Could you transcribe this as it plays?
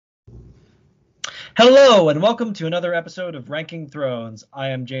Hello and welcome to another episode of Ranking Thrones. I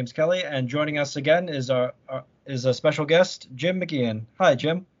am James Kelly, and joining us again is our a special guest, Jim McGeehan. Hi,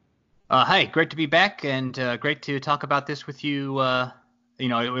 Jim. Hi, great to be back and great to talk about this with you.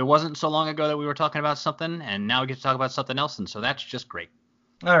 It wasn't so long ago that we were talking about something, and now we get to talk about something else, and so that's just great.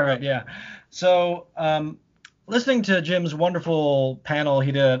 All right, yeah. So, listening to Jim's wonderful panel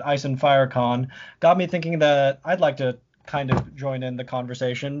he did at Ice and Fire Con got me thinking that I'd like to kind of join in the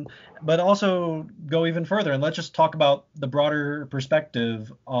conversation, but also go even further and let's just talk about the broader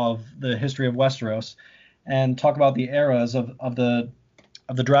perspective of the history of Westeros and talk about the eras of the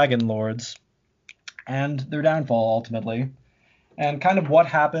Dragon Lords and their downfall ultimately, and kind of what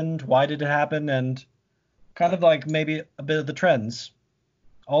happened, why did it happen, and kind of like maybe a bit of the trends.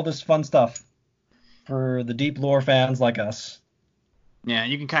 All this fun stuff for the deep lore fans like us. Yeah,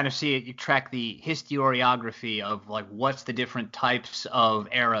 you can kind of see it. You track the historiography of like what's the different types of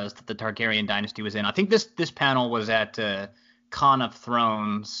eras that the Targaryen dynasty was in. I think this panel was at Con of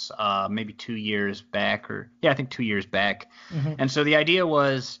Thrones, maybe 2 years back, or yeah, I think 2 years back. Hmm. And so the idea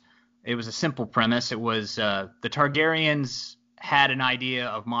was, it was a simple premise. It was the Targaryens had an idea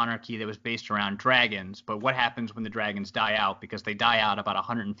of monarchy that was based around dragons, but what happens when the dragons die out? Because they die out about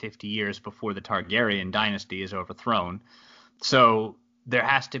 150 years before the Targaryen dynasty is overthrown. So there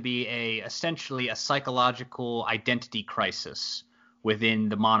has to be essentially a psychological identity crisis within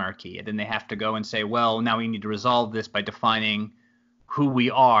the monarchy. And then they have to go and say, well, now we need to resolve this by defining who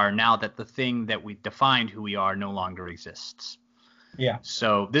we are now that the thing that we defined who we are no longer exists. Yeah.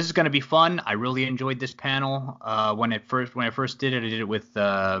 So this is going to be fun. I really enjoyed this panel. When I first did it, I did it with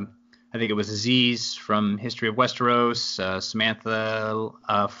I think it was Aziz from History of Westeros, Samantha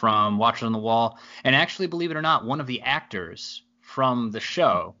from Watchers on the Wall, and actually, believe it or not, one of the actors from the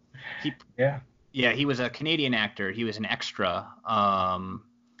show. He Yeah. Yeah, he was a Canadian actor. He was an extra.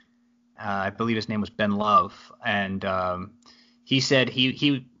 I believe his name was Ben Love, and he said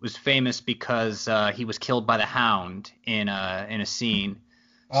he was famous because he was killed by the Hound in a scene.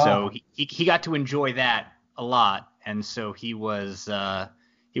 So Ah. he got to enjoy that a lot, and so he was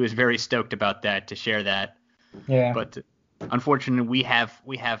very stoked about that to share that. Yeah. But unfortunately, we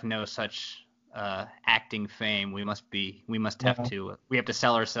have no such acting fame. No. We have to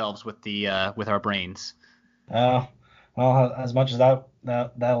sell ourselves with our brains. Uh, well, as much as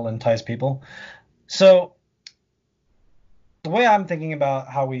that'll entice people. So the way I'm thinking about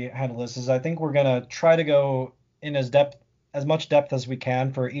how we handle this is I think we're gonna try to go in as much depth as we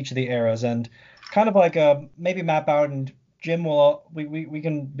can for each of the eras and kind of like maybe map out and Jim will we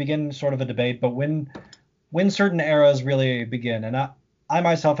can begin sort of a debate, but when certain eras really begin. And I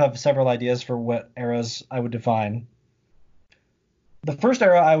myself have several ideas for what eras I would define. The first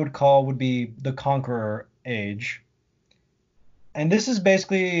era I would call would be the Conqueror Age. And this is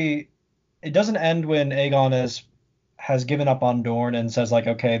basically, it doesn't end when Aegon has given up on Dorne and says like,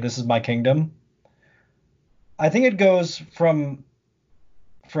 okay, this is my kingdom. I think it goes from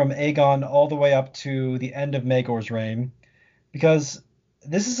Aegon all the way up to the end of Maegor's reign, because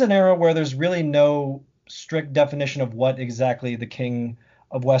this is an era where there's really no strict definition of what exactly the king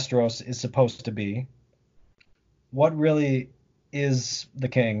of Westeros is supposed to be. What really is the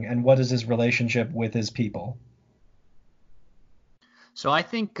king, and what is his relationship with his people? So I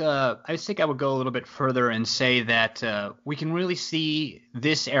think I would go a little bit further and say that we can really see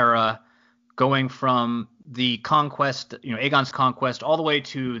this era going from the conquest, Aegon's conquest, all the way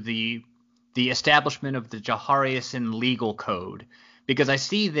to the establishment of the Jahariasan legal code, because I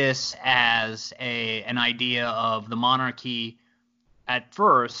see this as an idea of the monarchy at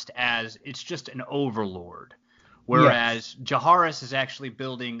first as it's just an overlord, Yes. whereas Jaharis is actually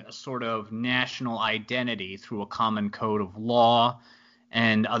building a sort of national identity through a common code of law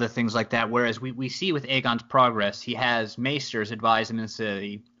and other things like that. Whereas we see with Aegon's progress, he has maesters advise him and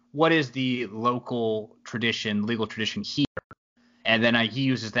say, what is the local tradition, legal tradition here? And then he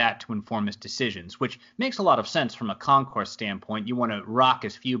uses that to inform his decisions, which makes a lot of sense from a concourse standpoint. You want to rock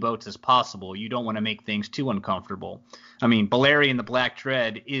as few boats as possible. You don't want to make things too uncomfortable. I mean, Balerion the Black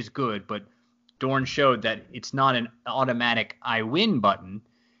Dread is good, but Dorne showed that it's not an automatic I win button,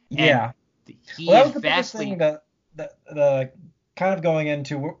 and Yeah. Well, he that is was the biggest thing vastly. that the kind of going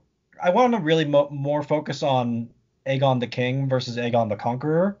into. I want to really more focus on Aegon the King versus Aegon the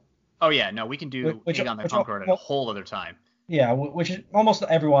Conqueror, Oh yeah, no, we can which do which, Aegon the which Conqueror at a whole other time. yeah, which almost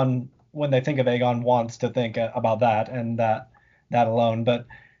everyone when they think of Aegon wants to think about that and that alone. But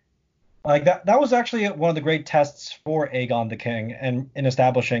like that was actually one of the great tests for Aegon the King and in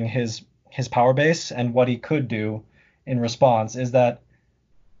establishing his power base and what he could do in response is that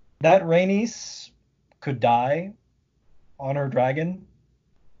Rhaenys could die on her dragon.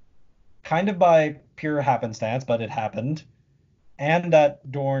 kind of by pure happenstance, but it happened, and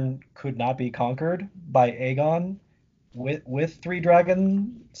that Dorne could not be conquered by Aegon with three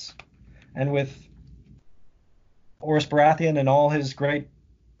dragons and with Oris Baratheon and all his great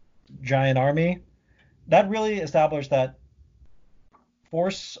giant army, that really established that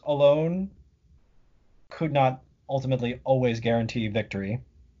force alone could not ultimately always guarantee victory.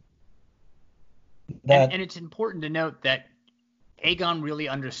 And it's important to note that Aegon really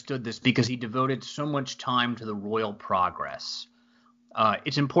understood this because he devoted so much time to the royal progress.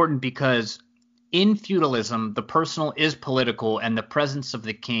 It's important because in feudalism, the personal is political and the presence of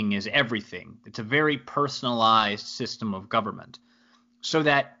the king is everything. It's a very personalized system of government. So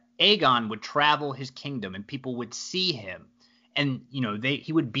that Aegon would travel his kingdom and people would see him. And,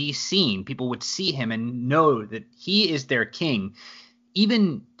 he would be seen. People would see him and know that he is their king.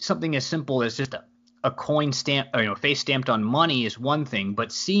 Even something as simple as just a coin stamp, face stamped on money is one thing,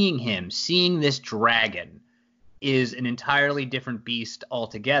 but seeing this dragon is an entirely different beast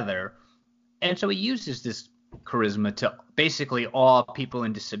altogether. And so he uses this charisma to basically awe people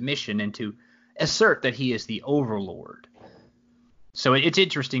into submission and to assert that he is the overlord. So it's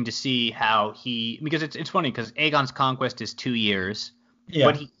interesting to see how because it's funny because Aegon's conquest is 2 years,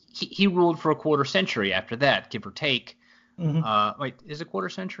 but he ruled for a quarter century after that, give or take. Mm-hmm. Wait, is it a quarter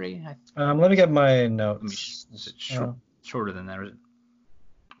century? Let me get my notes. Is it shorter than that? Or is it?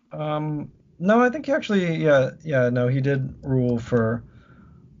 No, I think he actually, no, he did rule for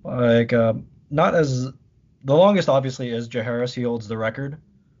not as the longest. Obviously, is Jaehaerys. He holds the record.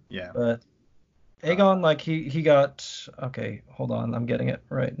 Yeah. But Aegon, he got. Okay, hold on, I'm getting it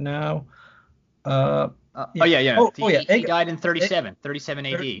right now. Yeah. He died in 37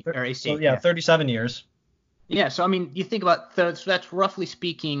 AD or AC. So, 37 years. Yeah, so you think about so that's roughly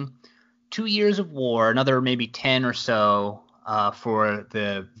speaking 2 years of war, another maybe 10 or so for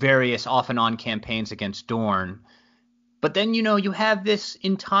the various off and on campaigns against Dorne. But then you have this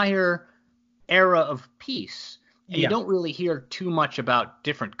entire era of peace. And you don't really hear too much about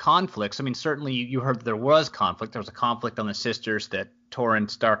different conflicts. Certainly you heard that there was conflict. There was a conflict on the sisters that Torrhen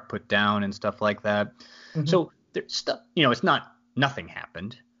Stark put down and stuff like that. Mm-hmm. So there's stuff, it's not nothing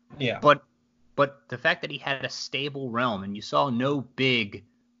happened. Yeah. But the fact that he had a stable realm and you saw no big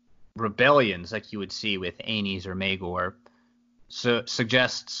rebellions like you would see with Aenys or Maegor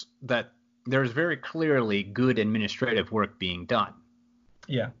suggests that there's very clearly good administrative work being done.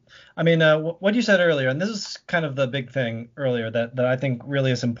 Yeah. What you said earlier, and this is kind of the big thing earlier that I think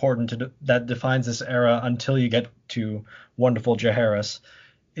really is important that defines this era until you get to wonderful Jaehaerys,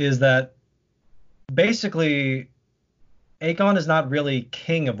 is that basically Aegon is not really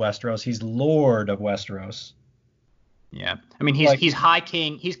king of Westeros. He's lord of Westeros. Yeah. He's high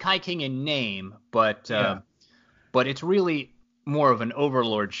king. He's high king in name, but it's really more of an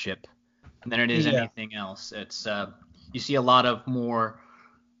overlordship than it is anything else. It's you see a lot of more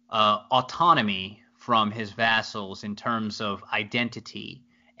autonomy from his vassals in terms of identity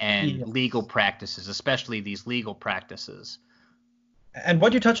and legal practices, especially these legal practices. And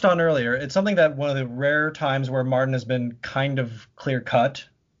what you touched on earlier, it's something that one of the rare times where Martin has been kind of clear cut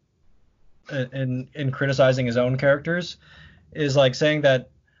in criticizing his own characters, is saying that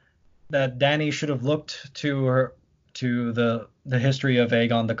Dany should have looked to the history of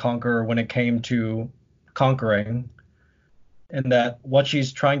Aegon the Conqueror when it came to conquering, and that what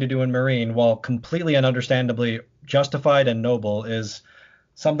she's trying to do in Meereen, while completely and understandably justified and noble, is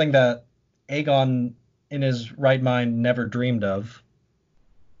something that Aegon in his right mind never dreamed of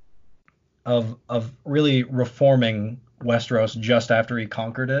really reforming Westeros just after he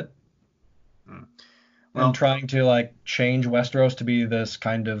conquered it. Well, and trying to change Westeros to be this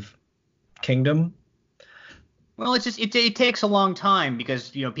kind of kingdom. Well, it takes a long time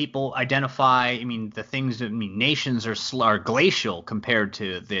because people identify. The things nations are glacial compared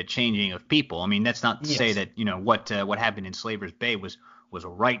to the changing of people. That's not to say that what happened in Slaver's Bay was a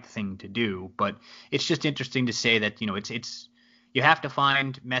right thing to do, but it's just interesting to say that it's you have to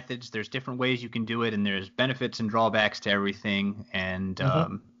find methods. There's different ways you can do it, and there's benefits and drawbacks to everything. And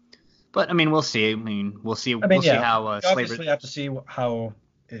but we'll see. We'll see. We'll see how obviously have to see how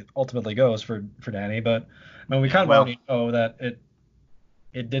it ultimately goes for Dany, but we kind of already know that it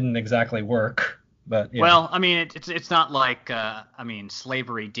didn't exactly work. But well, it's not like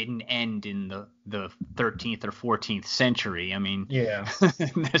slavery didn't end in the 13th or 14th century.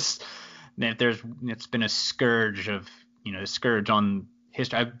 It's been a scourge on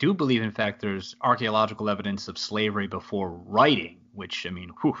history. I do believe, in fact, there's archaeological evidence of slavery before writing, which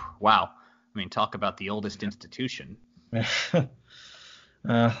wow. Talk about the oldest institution.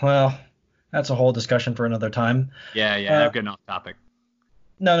 Well, that's a whole discussion for another time. Yeah, I've got enough topic.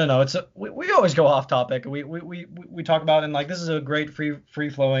 No. We always go off topic. We talk about, and like this is a great free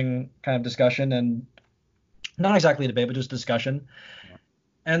flowing kind of discussion, and not exactly a debate, but just discussion. Yeah.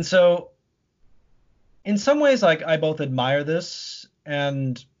 And so in some ways, like I both admire this,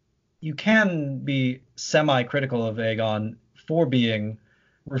 and you can be semi-critical of Aegon for being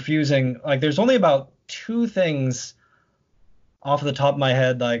refusing. Like there's only about two things off the top of my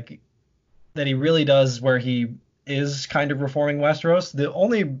head, like that he really does where he is kind of reforming Westeros. The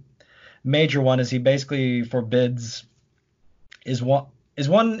only major one is he basically forbids is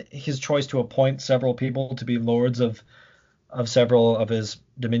one his choice to appoint several people to be lords of several of his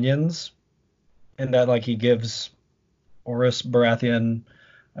dominions, and that like he gives Oris Baratheon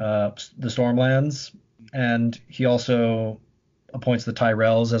the Stormlands, and he also appoints the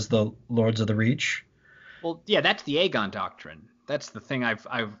Tyrells as the lords of the Reach. Well, yeah, that's the Aegon doctrine. That's the thing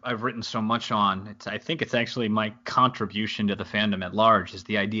I've written so much on. I think it's actually my contribution to the fandom at large is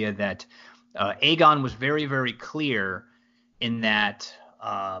the idea that Aegon was very, very clear in that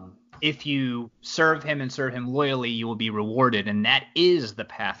if you serve him and serve him loyally, you will be rewarded, and that is the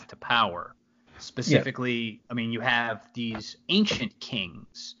path to power. Specifically, I mean, you have these ancient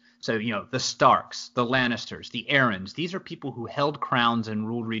kings. So, the Starks, the Lannisters, the Arryns, these are people who held crowns and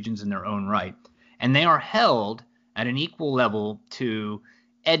ruled regions in their own right. And they are held at an equal level to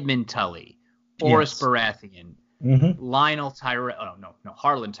Edmund Tully, Oris Baratheon, Lionel Tyrell. Oh, no,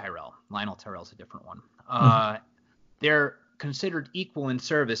 Harlan Tyrell. Lionel Tyrell's a different one. They're considered equal in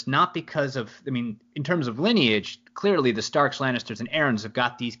service, not because of, in terms of lineage, clearly the Starks, Lannisters, and Arryns have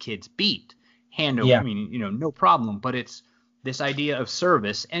got these kids beat. No problem. But it's this idea of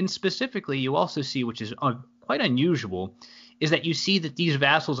service. And specifically, you also see, which is quite unusual, is that you see that these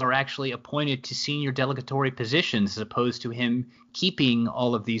vassals are actually appointed to senior delegatory positions as opposed to him keeping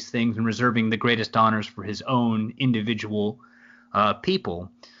all of these things and reserving the greatest honors for his own individual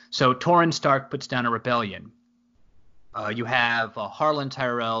people. So Torrhen Stark puts down a rebellion. You have Harlan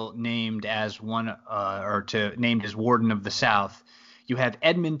Tyrell named as named as Warden of the South. You have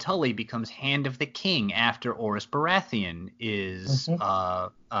Edmund Tully becomes Hand of the King after Oris Baratheon is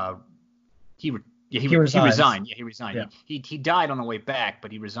he resigned. Yeah, he resigned. Yeah. He died on the way back,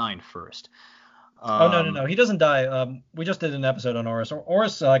 but he resigned first. No. He doesn't die. We just did an episode on Oris.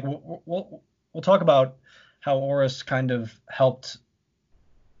 Oris, like we'll talk about how Oris kind of helped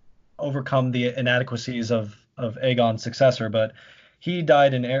overcome the inadequacies of Aegon's successor, but he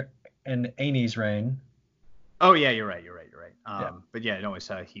died in Aenys' reign. Oh yeah, you're right. But yeah, no,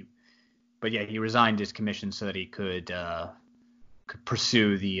 he resigned his commission so that he could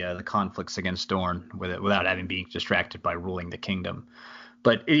pursue the conflicts against Dorne without having been distracted by ruling the kingdom.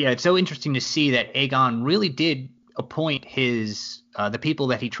 But yeah, it's so interesting to see that Aegon really did appoint his the people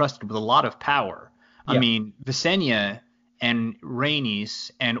that he trusted with a lot of power. Yeah. I mean, Visenya and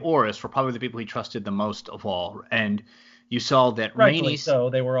Rhaenys and Oris were probably the people he trusted the most of all. And you saw that Rhaenys, so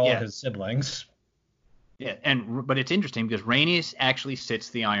they were all his siblings. Yeah, but it's interesting because Rhaenys actually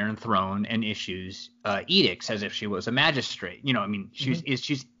sits the Iron Throne and issues edicts as if she was a magistrate.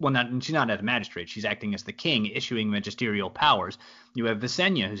 She's not as a magistrate. She's acting as the king, issuing magisterial powers. You have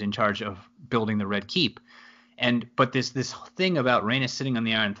Visenya, who's in charge of building the Red Keep, but this thing about Rhaenys sitting on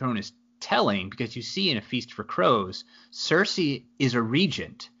the Iron Throne is telling because you see in A Feast for Crows, Cersei is a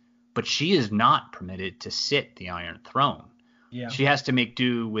regent, but she is not permitted to sit the Iron Throne. Yeah. She has to make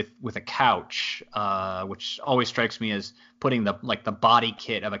do with a couch, which always strikes me as putting the body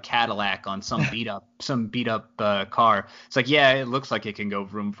kit of a Cadillac on some beat up car. It's like, yeah, it looks like it can go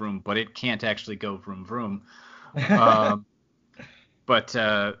vroom vroom, but it can't actually go vroom vroom. But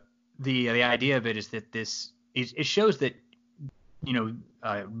the idea of it is that it shows that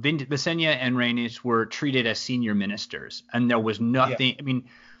Visenya and Rhaenys were treated as senior ministers, and there was nothing. Yeah. I mean,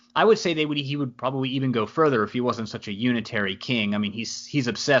 I would say he would probably even go further if he wasn't such a unitary king. I mean, he's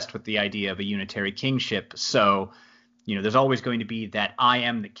obsessed with the idea of a unitary kingship. So, there's always going to be that I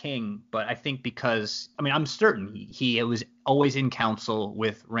am the king. But I think I'm certain he was always in council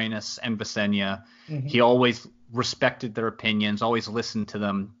with Rhaenys and Visenya. Mm-hmm. He always respected their opinions, always listened to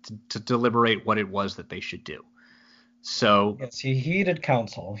them to deliberate what it was that they should do. So yes, he heeded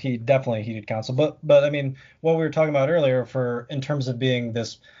counsel. He definitely heeded counsel. But I mean, what we were talking about earlier, in terms of being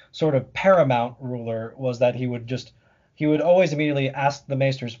this sort of paramount ruler, was that he would always immediately ask the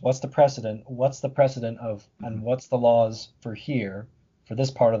maesters, what's the precedent of, and what's the laws for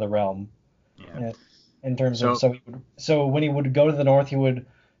this part of the realm. Yeah. In terms of so when he would go to the north, he would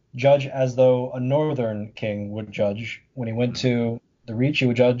judge as though a northern king would judge. When he went to the Reach, he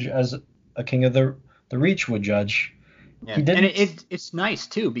would judge as a king of the Reach would judge. Yeah. And it's nice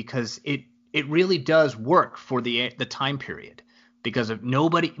too because it really does work for the time period. because of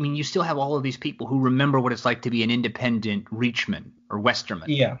nobody. I mean, you still have all of these people who remember what it's like to be an independent Reachman or Westerman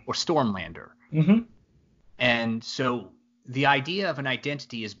Yeah. or Stormlander. Mm-hmm. And so the idea of an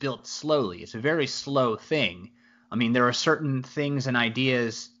identity is built slowly. It's a very slow thing. I mean, there are certain things and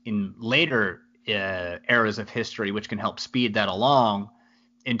ideas in later eras of history which can help speed that along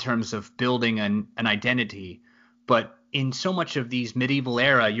in terms of building an identity. But in so much of these medieval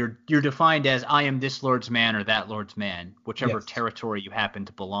era, you're defined as I am this lord's man or that lord's man, whichever Yes. territory you happen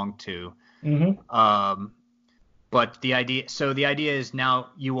to belong to. Mm-hmm. But the idea is now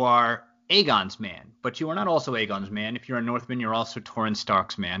you are Aegon's man, but you are not also Aegon's man. If you're a Northman, you're also Torrhen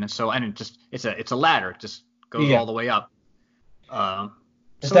Stark's man, it's a ladder. It just goes Yeah. all the way up. So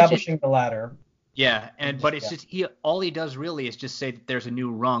Establishing the ladder. Yeah, but it's Yeah. just all he does really is just say that there's a new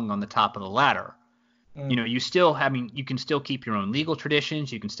rung on the top of the ladder. Mm. You know, you can still keep your own legal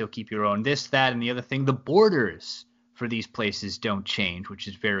traditions, you can still keep your own this, that, and the other thing. The borders for these places don't change, which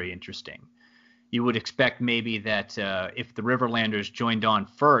is very interesting. You would expect maybe that if the Riverlanders joined on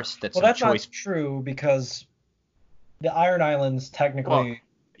first, Well, that's not true because the Iron Islands technically. Well,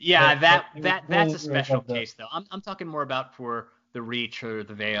 yeah, that's a rulers special of the- case though. I'm talking more about for the Reach or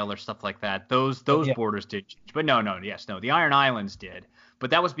the Vale or stuff like that. Those Yeah. borders did change, but no, the Iron Islands did. But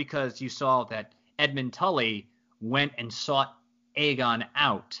that was because you saw that Edmund Tully went and sought Aegon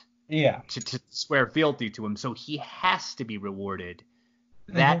out Yeah. to swear fealty to him, so he has to be rewarded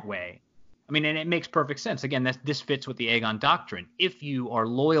that way. I mean, and it makes perfect sense. Again, this fits with the Aegon doctrine. If you are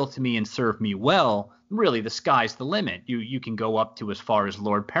loyal to me and serve me well, really the sky's the limit. You can go up to as far as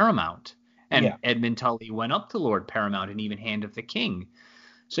Lord Paramount. And Yeah. Edmund Tully went up to Lord Paramount and even Hand of the King.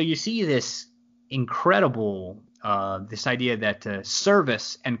 So you see this incredible this idea that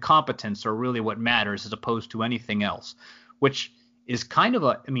service and competence are really what matters as opposed to anything else, which is kind of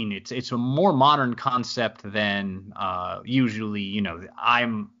it's a more modern concept than usually,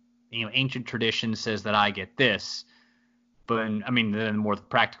 ancient tradition says that I get this. But I mean, then more the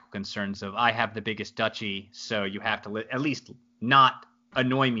practical concerns of I have the biggest duchy, so you have to at least not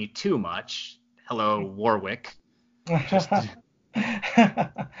annoy me too much. Hello, Warwick.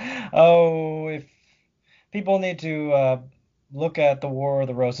 Oh, if people need to look at the War of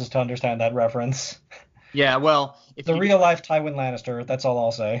the Roses to understand that reference. Yeah, well, if The you, real life Tywin Lannister, that's all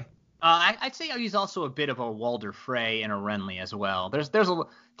I'll say. I'd say he's also a bit of a Walder Frey and a Renly as well. There's a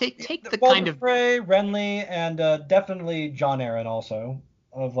take the Walder kind of Frey, Renly, and definitely Jon Arryn also.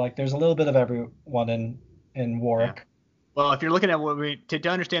 There's a little bit of everyone in Warwick. Yeah. Well, if you're looking at to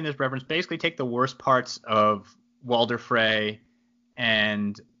understand this reference, basically take the worst parts of Walder Frey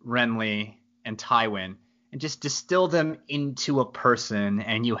and Renly and Tywin and just distill them into a person,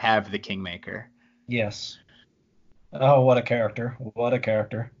 and you have the Kingmaker. Yes. Oh, what a character. What a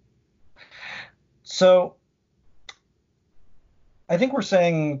character. So, I think we're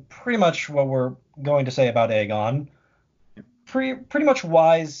saying pretty much what we're going to say about Aegon. Pretty much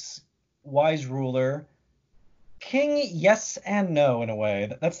wise ruler. King, yes and no in a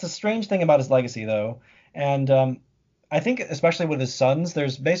way. That's the strange thing about his legacy, though. And I think especially with his sons,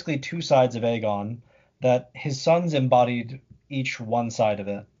 there's basically two sides of Aegon that his sons embodied each one side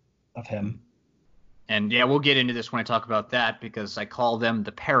of him. And yeah, we'll get into this when I talk about that because I call them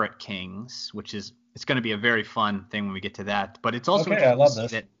the Parrot Kings, which is it's going to be a very fun thing when we get to that. But it's also Okay, I love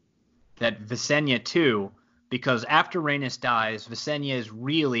interesting this. that Visenya too, because after Rhaenys dies, Visenya is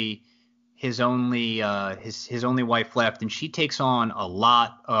really his only wife left, and she takes on a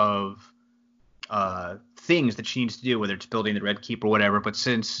lot of things that she needs to do, whether it's building the Red Keep or whatever. But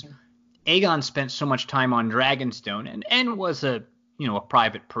since Aegon spent so much time on Dragonstone and was a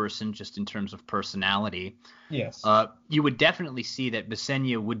private person just in terms of personality, Yes. you would definitely see that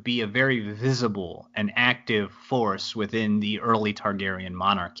Visenya would be a very visible and active force within the early Targaryen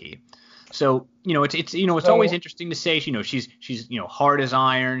monarchy. So, it's always interesting to say, she's hard as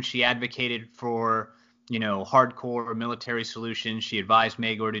iron. She advocated for, hardcore military solutions. She advised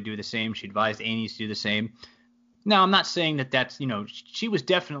Maegor to do the same. She advised Aenys to do the same. Now, I'm not saying that's, she was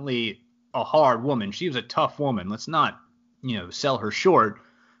definitely a hard woman. She was a tough woman. Let's not, sell her short.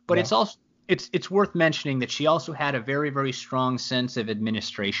 But No. it's also it's worth mentioning that she also had a very, very strong sense of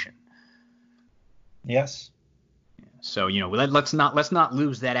administration. Yes. So let's not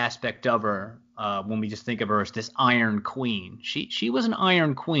lose that aspect of her when we just think of her as this Iron Queen. She was an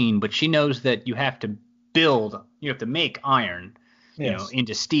Iron Queen, but she knows that you have to make iron, Yes.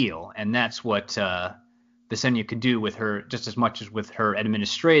 into steel, and that's what Visenya could do with her just as much as with her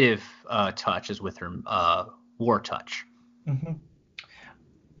administrative touch as with her war touch. Mm-hmm.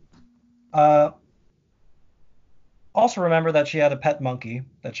 Also remember that she had a pet monkey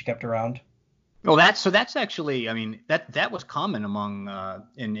that she kept around. Well, that's actually, I mean, that was common among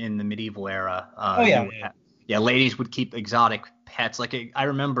in the medieval era. Oh yeah, You yeah. yeah, ladies would keep exotic pets. Like I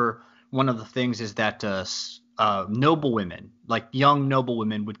remember one of the things is that noble women, like young noble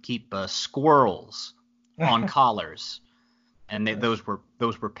women, would keep squirrels on collars, and those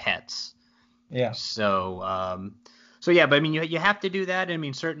were pets. Yeah. So so yeah, but I mean, you have to do that. I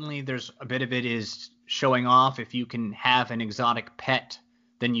mean, certainly there's a bit of it is showing off. If you can have an exotic pet,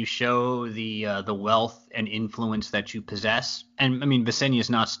 then you show the wealth and influence that you possess. And I mean, Visenya is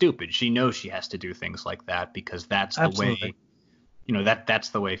not stupid. She knows she has to do things like that because that's the Absolutely. way, that's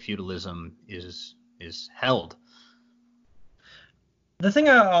the way feudalism is held. The thing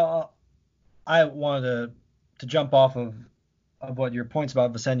I wanted to jump off of what your points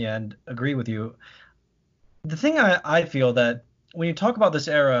about Visenya and agree with you. The thing I feel that when you talk about this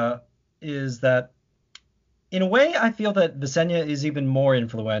era is that in a way I feel that Visenya is even more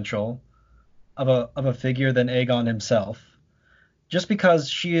influential of a figure than Aegon himself, just because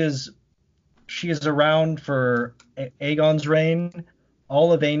she is around for Aegon's reign,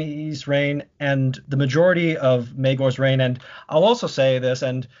 all of Aenys' reign, and the majority of Maegor's reign. And I'll also say this,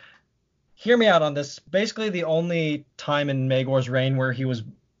 and hear me out on this. Basically, the only time in Maegor's reign where he was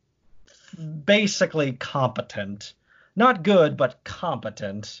basically competent, not good, but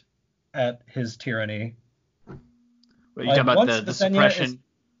competent at his tyranny. But you talk Like about the suppression.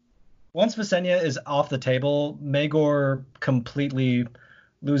 once Visenya is off the table, Maegor completely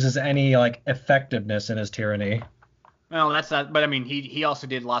loses any like effectiveness in his tyranny. Well, that's not. But I mean, he also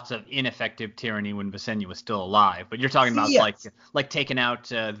did lots of ineffective tyranny when Visenya was still alive. But you're talking about Yes. like taking out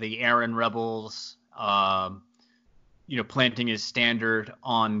the Aaron rebels, planting his standard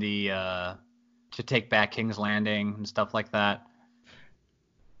on the to take back King's Landing and stuff like that.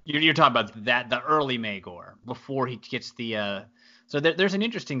 You're talking about that the early Maegor before he gets the. So there's an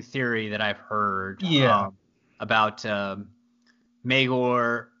interesting theory that I've heard Yeah. about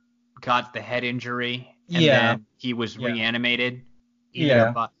Maegor got the head injury and Yeah. then he was Yeah. reanimated either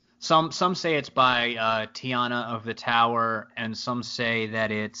Yeah. by some say it's by Tiana of the Tower and some say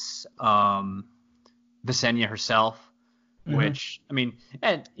that it's Visenya herself, Hmm. which I mean,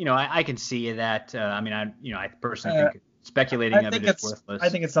 and I can see that. I mean, I personally Uh, think speculating of it is I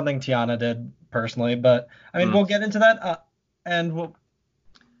worthless. think it's something Tiana did personally, but I mean Mm, we'll get into that. And we'll,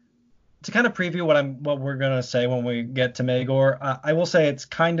 to kind of preview what we're gonna say when we get to Maegor, I will say it's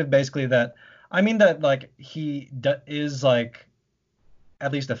kind of basically that. I mean that like is like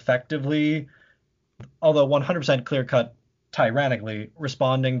at least effectively, although 100% clear cut, tyrannically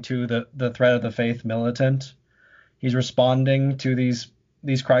responding to the threat of the faith militant. He's responding to these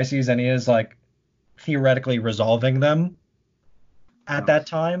crises, and he is like theoretically resolving them at no. that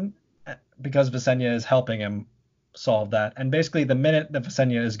time because Visenya is helping him solve that. And basically, the minute that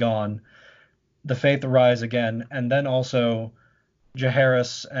Visenya is gone, the faith arise again, and then also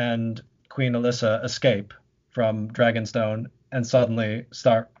Jaehaerys and Queen Alyssa escape from Dragonstone and suddenly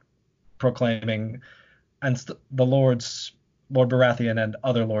start proclaiming, and the lords, Lord Baratheon and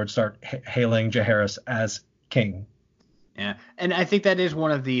other lords start hailing Jaehaerys as king. Yeah, and I think that is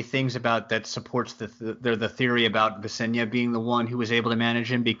one of the things about that supports the theory about Visenya being the one who was able to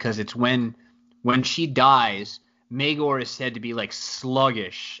manage him because it's when she dies, Maegor is said to be like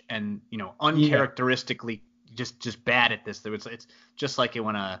sluggish and Yeah, uncharacteristically just bad at this. It's just like it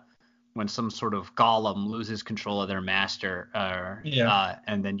when some sort of golem loses control of their master, yeah.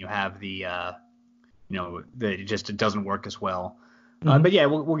 and then you have it doesn't work as well. Hmm. But yeah,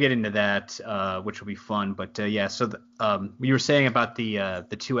 we'll get into that, which will be fun. But yeah, so you were saying about the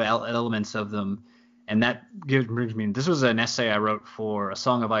two elements of them, and that brings me. This was an essay I wrote for a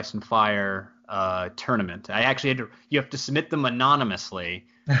Song of Ice and Fire tournament. I actually you have to submit them anonymously,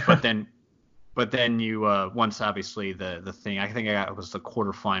 but then you once obviously the thing I think I was the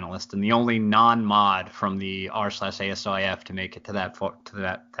quarterfinalist and the only non-mod from the r/ASIF to make it to that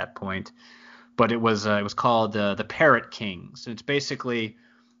point. But it was called the Parrot Kings. It's basically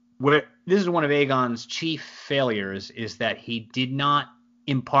this is one of Aegon's chief failures is that he did not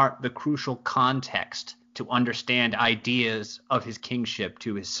impart the crucial context to understand ideas of his kingship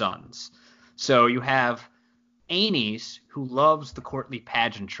to his sons. So you have Aenys, who loves the courtly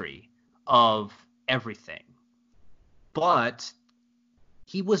pageantry of everything, but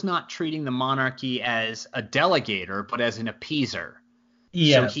he was not treating the monarchy as a delegator, but as an appeaser. So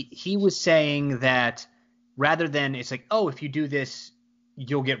Yes. he was saying that rather than it's like, oh, if you do this,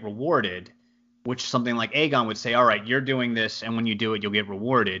 you'll get rewarded, which something like Aegon would say, all right, you're doing this, and when you do it, you'll get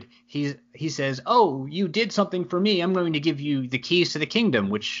rewarded. He says, oh, you did something for me. I'm going to give you the keys to the kingdom,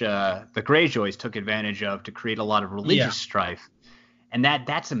 which the Greyjoys took advantage of to create a lot of Yeah. religious strife. And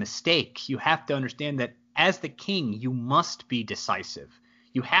that's a mistake. You have to understand that as the king, you must be decisive.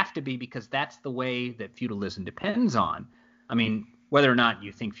 You have to be, because that's the way that feudalism depends on. I mean, whether or not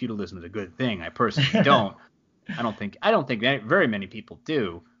you think feudalism is a good thing, I personally don't. I don't think very many people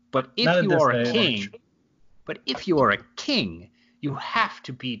do. But Not if at you this are day a and age. king, you have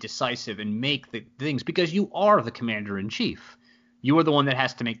to be decisive and make the things, because you are the commander in chief. You are the one that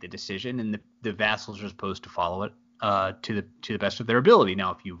has to make the decision, and the vassals are supposed to follow it to the best of their ability.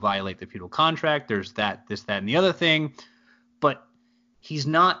 Now, if you violate the feudal contract, there's this, that, and the other thing. But he's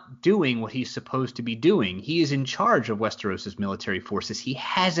not doing what he's supposed to be doing. He is in charge of Westeros' military forces. He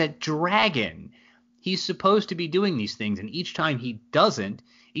has a dragon. He's supposed to be doing these things, and each time he doesn't,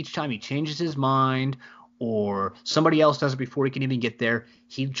 each time he changes his mind, or somebody else does it before he can even get there,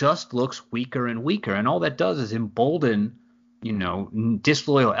 he just looks weaker and weaker. And all that does is embolden,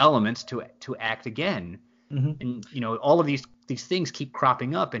 disloyal elements to act again. And all of these things keep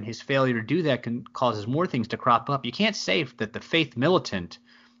cropping up, and his failure to do that causes more things to crop up. You can't say that the Faith Militant,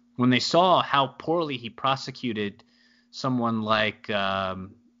 when they saw how poorly he prosecuted someone like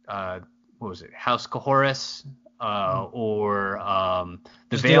what was it, House Cohoris, or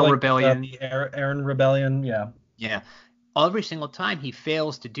the Vale Rebellion, the Aaron Rebellion, yeah. Every single time he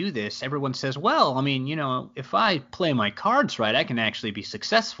fails to do this, everyone says, well, I mean, if I play my cards right, I can actually be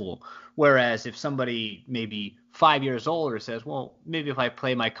successful. Whereas if somebody maybe 5 years older says, well, maybe if I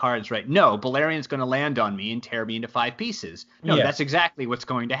play my cards right, no, Balerian's going to land on me and tear me into 5 pieces. No, That's exactly what's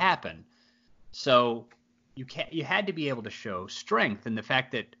going to happen. So you had to be able to show strength, and the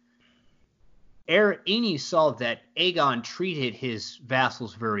fact that Aenys saw that Aegon treated his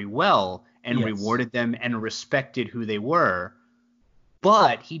vassals very well and rewarded them and respected who they were,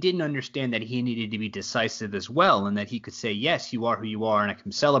 but he didn't understand that he needed to be decisive as well, and that he could say, yes, you are who you are, and I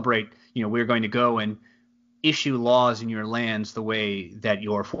can celebrate, we're going to go and issue laws in your lands the way that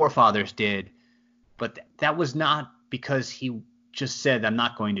your forefathers did. But that was not because he just said, I'm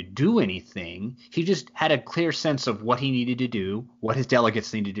not going to do anything. He just had a clear sense of what he needed to do, what his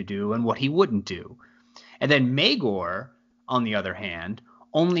delegates needed to do, and what he wouldn't do. And then Maegor, on the other hand,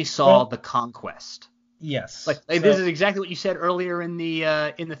 only saw the conquest. Yes. This is exactly what you said earlier in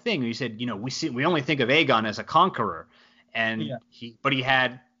the thing. You said, we only think of Aegon as a conqueror, and he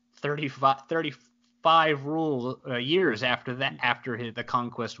had 35 years after that, after the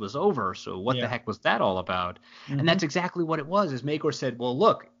conquest was over. So what the heck was that all about? Mm-hmm. And that's exactly what it was. As Maegor said, well,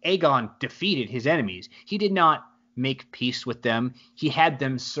 look, Aegon defeated his enemies. He did not make peace with them. He had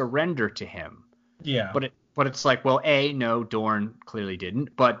them surrender to him. Yeah. But it's like, well, A, no, Dorne clearly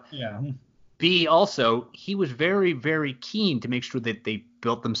didn't. But B, also, he was very, very keen to make sure that they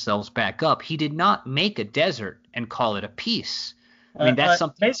built themselves back up. He did not make a desert and call it a peace. I mean, that's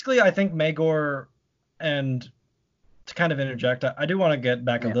something. Basically, I think Maegor, and to kind of interject, I do want to get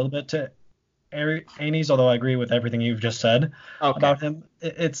back a little bit to Aenys, although I agree with everything you've just said about him.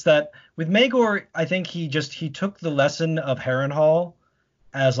 It's that with Maegor, I think he took the lesson of Harrenhal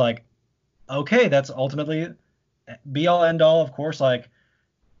as like, okay, that's ultimately be all end all, of course, like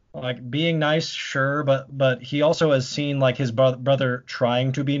being nice, sure, but he also has seen like his brother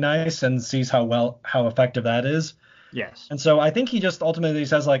trying to be nice and sees how effective that is. Yes. And so I think he just ultimately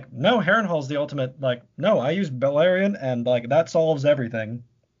says like, no, Harrenhal's the ultimate, like, no, I use Balerion and like that solves everything.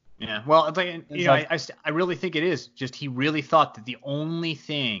 Yeah. Well, I really think it is just he really thought that the only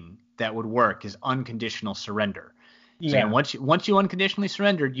thing that would work is unconditional surrender. So again, once you unconditionally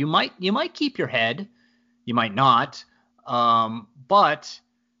surrendered, you might keep your head, you might not, but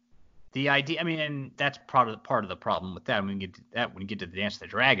the idea, I mean, and that's part of the problem with that. When we get to the Dance of the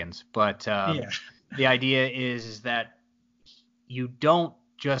Dragons, but the idea is that you don't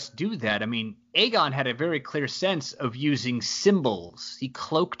just do that. I mean, Aegon had a very clear sense of using symbols. He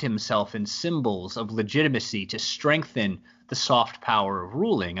cloaked himself in symbols of legitimacy to strengthen the soft power of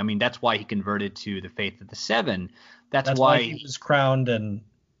ruling. I mean, that's why he converted to the Faith of the Seven. That's why he was crowned and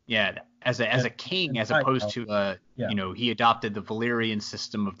as a king, as opposed to he adopted the Valyrian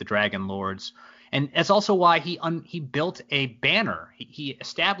system of the Dragon Lords. And that's also why he built a banner. He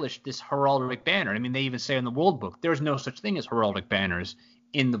established this heraldic banner. I mean, they even say in the World Book, there's no such thing as heraldic banners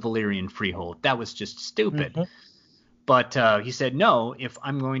in the Valyrian freehold. That was just stupid. Mm-hmm. But he said, no, if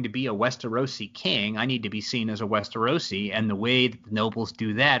I'm going to be a Westerosi king, I need to be seen as a Westerosi. And the way that the nobles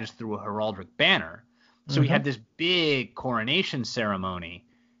do that is through a heraldic banner. So we had this big coronation ceremony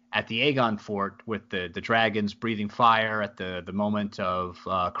at the Aegon fort with the dragons breathing fire at the moment of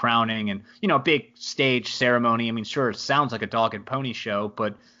crowning, and a big stage ceremony. I mean, sure, it sounds like a dog and pony show,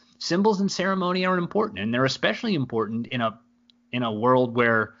 but symbols and ceremony are important, and they're especially important in a world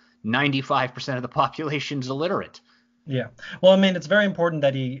where 95% of the population is illiterate. Yeah. Well, I mean, it's very important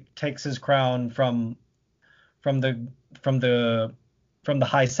that he takes his crown from the from the from the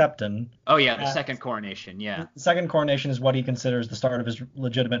High Septon. Oh yeah, the Uh, second coronation. Yeah. the second coronation is what he considers the start of his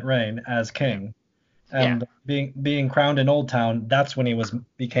legitimate reign as Yeah. king. Yeah. And being crowned in Old Town, that's when he was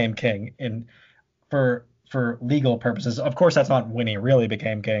became king in for legal purposes. Of course, that's not when he really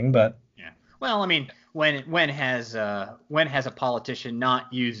became king, but Yeah. Well, I mean, when has a politician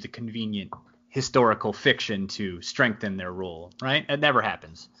not used a convenient historical fiction to strengthen their rule, right? It never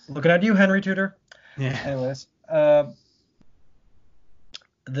happens. looking at you, Henry Tudor. Yeah. Anyways,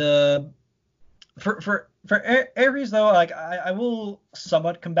 the for Ares though, like I will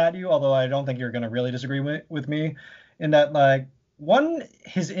somewhat combat you, although I don't think you're gonna really disagree with me in that like one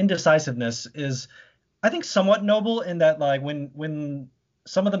his indecisiveness is I think somewhat noble in that like when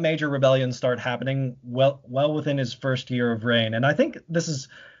some of the major rebellions start happening well within his first year of reign, and I think this is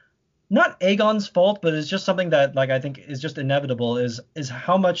not Aegon's fault, but it's just something that like I think is just inevitable is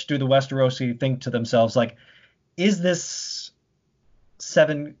how much do the Westerosi think to themselves like is this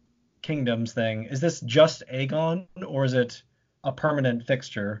Seven Kingdoms thing, is this just Aegon or is it a permanent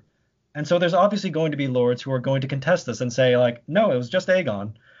fixture? And so there's obviously going to be lords who are going to contest this and say like, no, it was just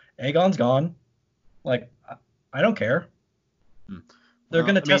Aegon. Aegon's gone. Like I don't care. They're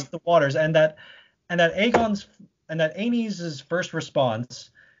going Well, to I mean, test the waters, and that Aegon's and that Aenys' first response,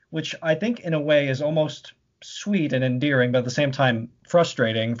 which I think in a way is almost sweet and endearing, but at the same time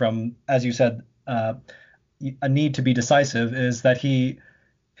frustrating from, as you said, a need to be decisive, is that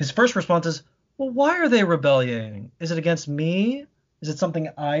his first response is, well, why are they rebelling? Is it against me? Is it something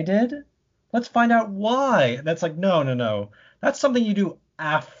I did? Let's find out why. That's like, no, no, no. That's something you do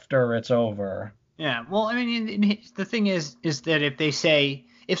after it's over. yeah. Well, I mean, the thing is that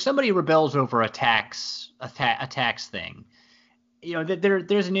if somebody rebels over a tax thing, that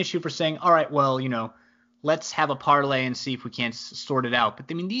there's an issue for saying, all right, well, let's have a parlay and see if we can't sort it out. But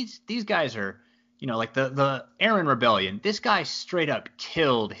I mean, these guys are, like the Aaron Rebellion. This guy straight up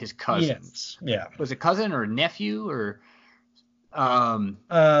killed his cousin. Yes. Yeah. Was it cousin or nephew or um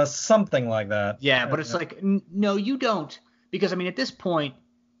Something like that. yeah? But it's like no, you don't, because I mean at this point,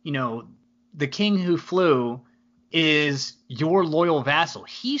 you know, the king who flew is your loyal vassal.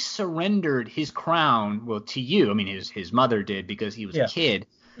 He surrendered his crown, well, to you. I mean, his mother did because he was a Yeah. kid.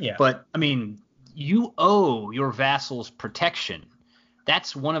 Yeah. But I mean, you owe your vassals protection.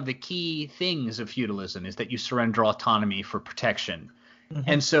 That's one of the key things of feudalism, is that you surrender autonomy for protection. Hmm.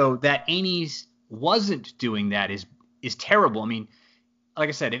 And so that Aenys wasn't doing that is terrible. I mean, like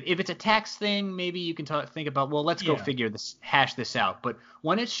I said, if it's a tax thing, maybe you can think about, well, let's go Yeah. hash this out. But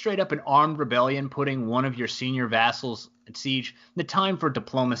when it's straight up an armed rebellion putting one of your senior vassals at siege, the time for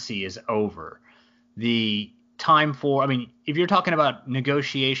diplomacy is over. The time for, I mean, if you're talking about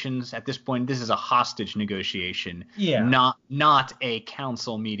negotiations at this point, this is a hostage negotiation, Yeah. not a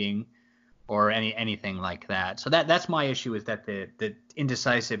council meeting or anything like that. So that's my issue, is that the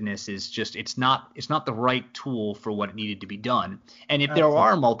indecisiveness is just, it's not the right tool for what needed to be done. And if there are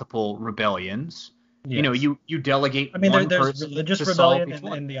Absolutely. multiple rebellions, Yes. you delegate I mean, one there's person religious to solve rebellion each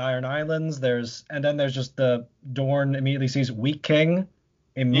one. in the Iron Islands. And then there's just the Dorne immediately sees weak king,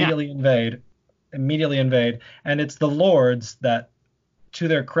 Yeah. immediately invade, and it's the lords that, to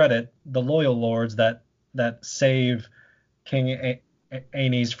their credit, the loyal lords that save King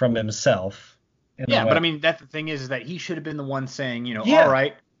Aenys from himself in a Yeah, but way. I mean, that's the thing is that he should have been the one saying, all Yeah.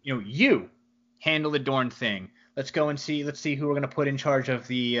 right, you handle the Dorne thing. Let's see who we're going to put in charge of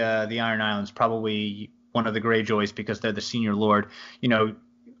the Iron Islands. Probably one of the Greyjoys, because they're the senior lord. You know,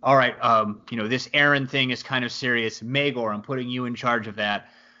 all right, this Aaron thing is kind of serious. Maegor, I'm putting you in charge of that.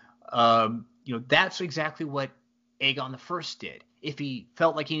 That's exactly what Aegon the First did. If he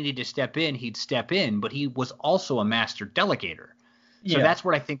felt like he needed to step in, he'd step in, but he was also a master delegator. So Yeah. that's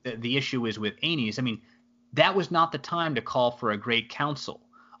what I think that the issue is with Aenys. I mean, that was not the time to call for a great council.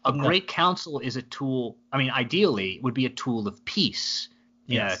 A No. great council is a tool. I mean, ideally, it would be a tool of peace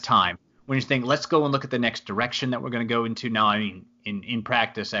in a Yes. time when you think, let's go and look at the next direction that we're going to go into. Now, I mean, in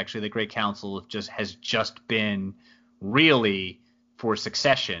practice, actually, the great council has just been really for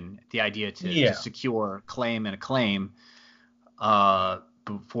succession. The idea to Yeah. secure claim and acclaim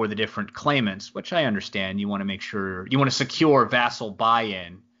for the different claimants, which I understand. You want to make sure you want to secure vassal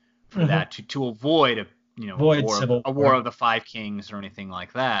buy-in for Hmm. that to avoid Void civil a war war of the Five Kings or anything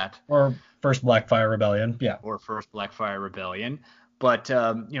like that, or first Blackfire Rebellion. Yeah. or first Blackfire Rebellion. But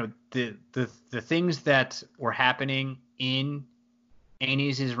the things that were happening in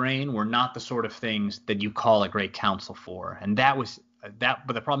Aenys' reign were not the sort of things that you call a great council for, and that was that.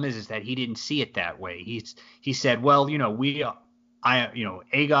 But the problem is that he didn't see it that way. He said, well,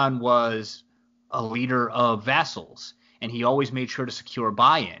 Aegon was a leader of vassals, and he always made sure to secure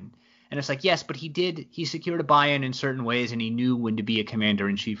buy-in. And it's like, yes, but he secured a buy-in in certain ways, and he knew when to be a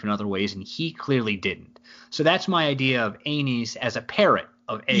commander-in-chief in other ways, and he clearly didn't. So that's my idea of Aenys as a parrot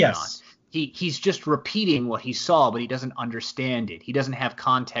of Aegon. Yes. He's just repeating what he saw, but he doesn't understand it. He doesn't have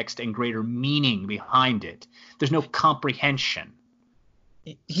context and greater meaning behind it. There's no comprehension.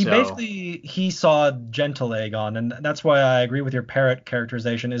 He saw gentle Aegon, and that's why I agree with your parrot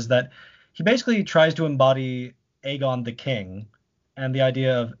characterization, is that he basically tries to embody Aegon the king and the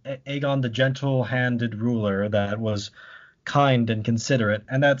idea of Aegon the gentle-handed ruler that was kind and considerate.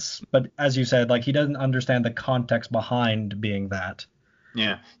 But as you said, like, he doesn't understand the context behind being that.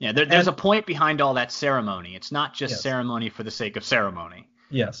 Yeah. There's a point behind all that ceremony. It's not just ceremony for the sake of ceremony.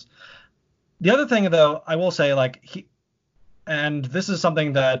 Yes. The other thing, though, I will say, like, and this is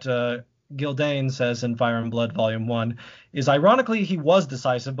something that Gildane says in Fire and Blood Volume 1, is ironically he was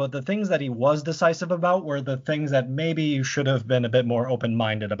decisive, but the things that he was decisive about were the things that maybe you should have been a bit more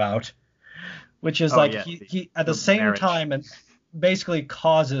open-minded about. Which is he at the same time and basically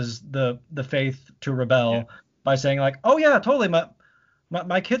causes the faith to rebel by saying, like, oh yeah, totally,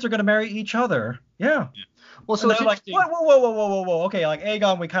 my kids are going to marry each other. Yeah. Well, so it's like, whoa. Okay, like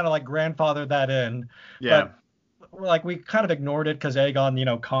Aegon, we kind of like grandfathered that in. Yeah. But like we kind of ignored it because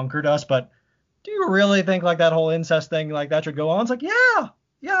Aegon, conquered us. But do you really think like that whole incest thing like that should go on? It's like, yeah,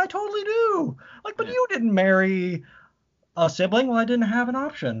 I totally do. Like, but you didn't marry a sibling. Well, I didn't have an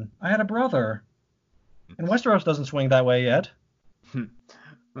option. I had a brother. And Westeros doesn't swing that way yet.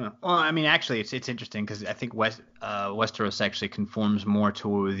 Well, I mean, actually, it's interesting because I think Westeros actually conforms more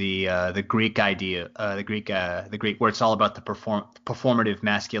to the Greek idea, the Greek where it's all about the performative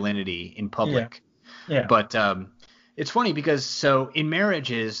masculinity in public. Yeah. But it's funny because so in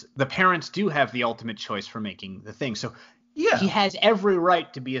marriages, the parents do have the ultimate choice for making the thing. So he has every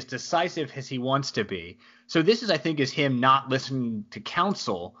right to be as decisive as he wants to be. So this I think, is him not listening to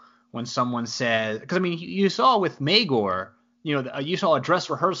counsel when someone says, because I mean, you saw with Maegor. You saw a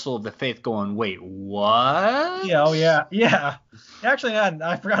dress rehearsal of the faith going, wait, what? Yeah, oh yeah. Actually,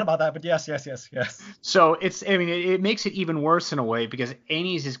 I forgot about that, but yes. So it makes it even worse in a way because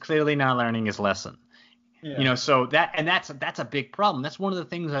Aenys is clearly not learning his lesson. Yeah. So that's a big problem. That's one of the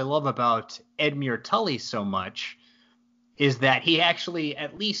things I love about Edmure Tully so much, is that he actually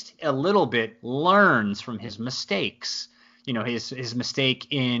at least a little bit learns from his mistakes. His mistake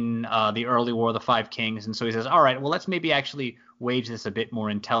in the early War of the Five Kings. And so he says, all right, well, let's maybe actually wage this a bit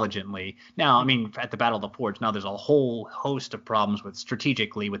more intelligently. Now, I mean, at the Battle of the Forge, now there's a whole host of problems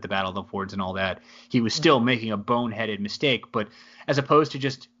strategically with the Battle of the Forge and all that. He was still making a boneheaded mistake, but as opposed to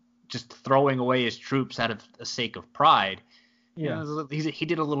just throwing away his troops out of the sake of pride, he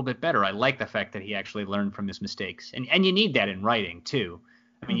did a little bit better. I like the fact that he actually learned from his mistakes. And you need that in writing, too.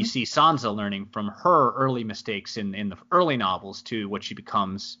 I mean, you see Sansa learning from her early mistakes in the early novels to what she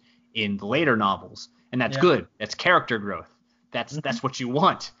becomes in the later novels. And that's good. That's character growth. That's what you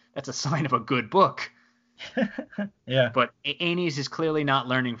want. That's a sign of a good book. Yeah. But Aenys is clearly not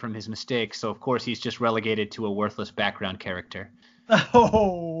learning from his mistakes, so of course he's just relegated to a worthless background character.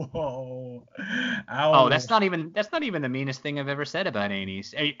 Oh, that's not even the meanest thing I've ever said about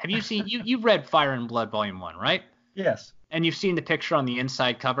Aenys. Have you seen you've read Fire and Blood Volume 1, right? Yes. And you've seen the picture on the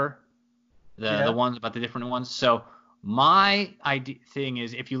inside cover, the ones about the different ones. So my thing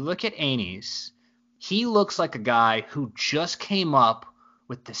is, if you look at Aenys, he looks like a guy who just came up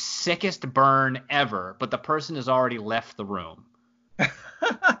with the sickest burn ever, but the person has already left the room.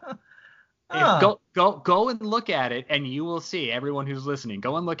 Go and look at it, and you will see. Everyone who's listening,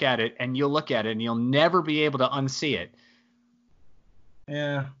 go and look at it, and you'll look at it, and you'll never be able to unsee it.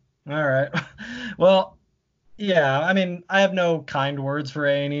 Yeah. All right. Well. Yeah, I mean, I have no kind words for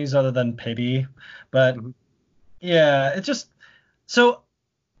Aenys other than pity, but yeah, it's just so.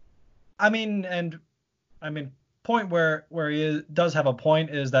 Point where he does have a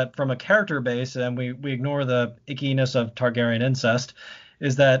point is that from a character base, and we ignore the ickiness of Targaryen incest,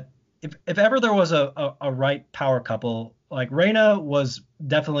 is that if ever there was a right power couple, like Rhaena was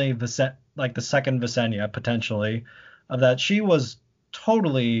definitely the second Visenya potentially, of that she was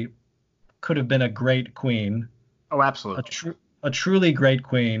totally. Could have been a great queen. Oh, absolutely. A truly great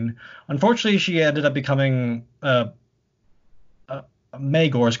queen. Unfortunately, she ended up becoming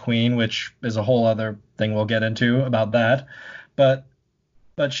Maegor's queen, which is a whole other thing we'll get into about that. But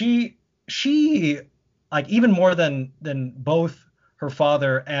she like even more than both her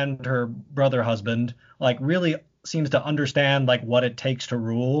father and her brother husband, like really seems to understand like what it takes to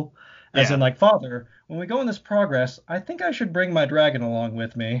rule. As in like, father, when we go in this progress, I think I should bring my dragon along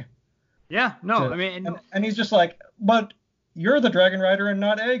with me. Yeah, no, and he's just like, but you're the dragon rider and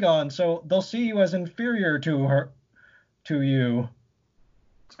not Aegon, so they'll see you as inferior to you.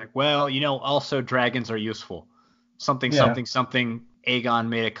 It's like, well, also dragons are useful. Something, Yeah, something, something. Aegon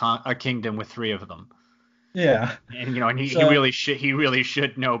made a kingdom with three of them, yeah. and and So he really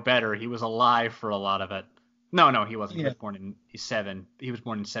should know better. He was alive for a lot of it. No, he wasn't. He yeah, was born in seven. He was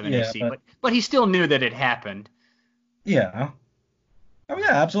born in seven yeah, AC. but But he still knew that it happened. yeah. Oh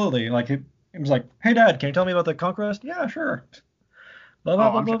yeah, absolutely. Like he was like, "Hey Dad, can you tell me about the conquest?" Yeah, sure. Blah blah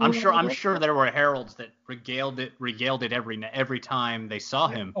Oh, blah blah blah blah I'm blah. sure there were heralds that regaled it every time they saw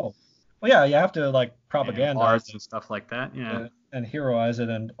Yeah. him, Oh, well, yeah. You have to like and bards propagandize and stuff like that. Yeah. and heroize it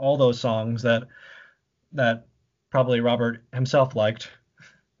and all those songs that probably Robert himself liked.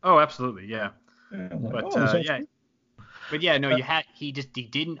 Oh, absolutely. Yeah. Yeah, I was like, But oh, so yeah. But yeah, no, uh, he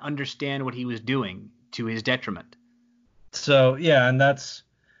didn't understand what he was doing to his detriment. so yeah,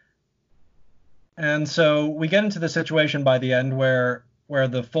 and so we get into the situation by the end where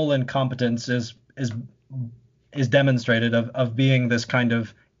the full incompetence is demonstrated of being this kind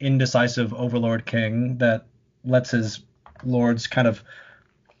of indecisive overlord king that lets his lords kind of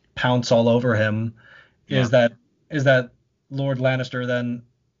pounce all over him. Yeah. Is that Lord Lannister then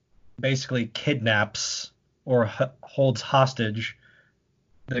basically kidnaps or holds hostage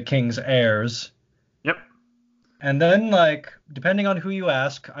the king's heirs. Yep. And then, like, depending on who you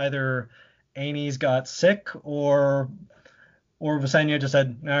ask, either Aenys got sick or Visenya just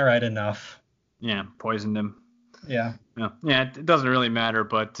said, "All right, enough." Yeah. Poisoned him. Yeah. Yeah. Yeah. It doesn't really matter,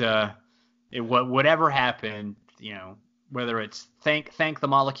 but whatever happened, whether it's thank the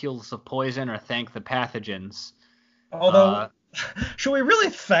molecules of poison or thank the pathogens. Uh, Although, should we really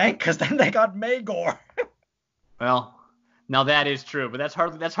thank? Because then they got Maegor. well, now that is true, but that's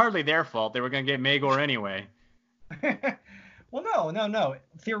hardly their fault. They were gonna get Maegor anyway. Well, no.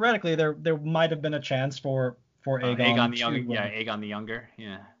 Theoretically, there might have been a chance for Aegon Aegon the younger, to yeah, Aegon the younger,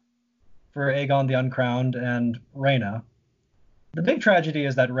 yeah. for Aegon the Uncrowned and Rhaena. The big tragedy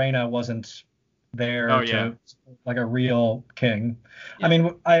is that Rhaena wasn't Oh there yeah, to like a real king. I yeah.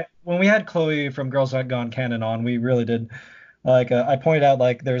 mean, I when we had Chloe from Girls That Gone Canon on, we really did like I pointed out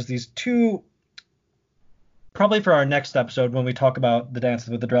like there's these two probably for our next episode when we talk about the Dance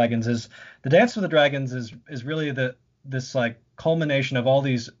with the Dragons is the Dance with the Dragons is really this like culmination of all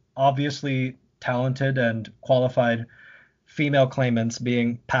these obviously talented and qualified female claimants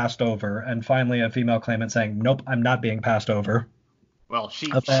being passed over and finally a female claimant saying nope, I'm not being passed over. Well,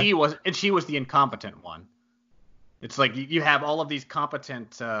 Okay. she was the incompetent one. It's like you have all of these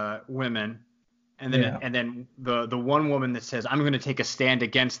competent women, Yeah. and then the one woman that says I'm going to take a stand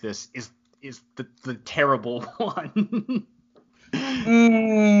against this is the terrible one.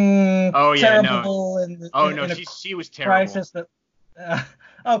 Oh yeah, no. Terrible Oh no, in a she was terrible. crisis that.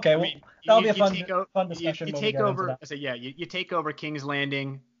 Okay, I well, mean, that'll be a fun you discussion when we take get into over. that. I say, yeah, you take over King's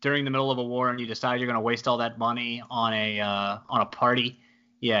Landing during the middle of a war, and you decide you're going to waste all that money on a party.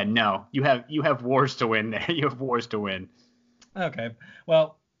 Yeah, no, you have wars to win there. You have wars to win. Okay,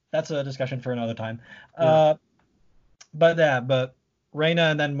 well, that's a discussion for another time. Yeah. But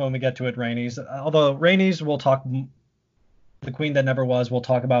Rhaena, and then when we get to it, Rhaenys. Although Rhaenys, we'll talk. The Queen That Never Was, we'll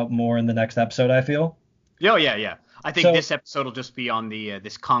talk about more in the next episode. I feel. Oh yeah, yeah. I think So this episode will just be on the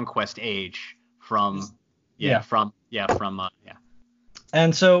this conquest age from yeah, yeah.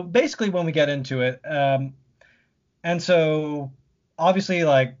 and so basically when we get into it, and so obviously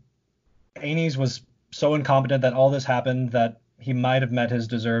like Aenys was so incompetent that all this happened that he might have met his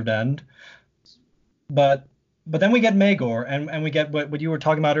deserved end. But then we get Maegor and we get what you were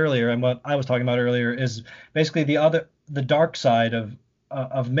talking about earlier and what I was talking about earlier is basically the dark side of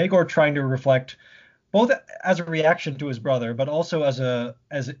Maegor trying to reflect both as a reaction to his brother, but also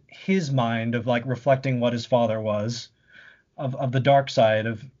as his mind of like reflecting what his father was, of the dark side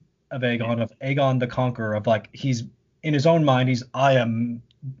of Aegon the Conqueror, of like he's in his own mind I am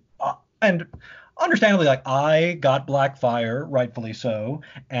and understandably like I got Blackfyre, rightfully so,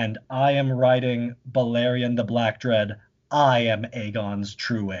 and I am riding Balerion the Black Dread. I am Aegon's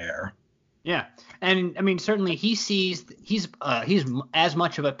true heir. Yeah, and I mean certainly he sees he's as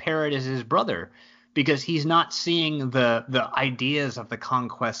much of a parrot as his brother because he's not seeing the ideas of the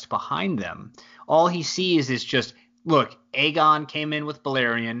conquest behind them. All he sees is just look, Aegon came in with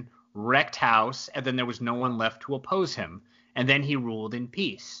Balerion, wrecked house, and then there was no one left to oppose him, and then he ruled in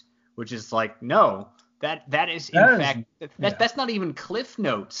peace, which is like no, that is in That is fact yeah. that's not even Cliff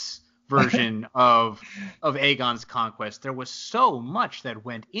Notes version of Aegon's conquest. There was so much that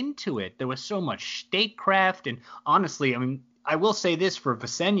went into it. There was so much statecraft, and honestly, I mean, I will say this for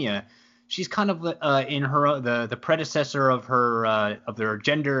Visenya, she's kind of in her the predecessor of her of their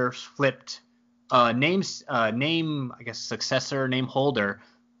gender flipped I guess successor, name holder,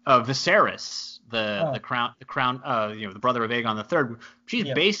 Viserys, the crown, the brother of Aegon the Third. She's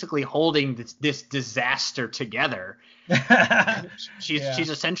Yeah. basically holding this disaster together. She's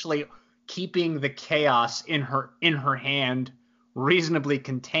essentially keeping the chaos in her hand, reasonably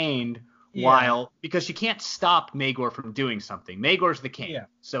contained, because she can't stop Maegor from doing something. Maegor's the king,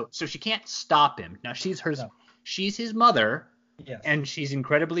 so she can't stop him. Now she's his mother. Yes. And she's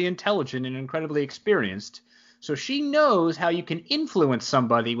incredibly intelligent and incredibly experienced. So she knows how you can influence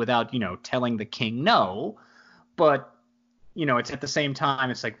somebody without, telling the king no. But, it's at the same time,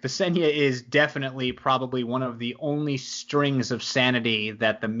 it's like Visenya is definitely probably one of the only strings of sanity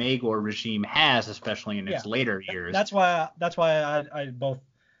that the Maegor regime has, especially in its later years. That's why I both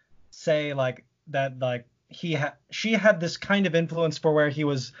say like that, like she had this kind of influence for where he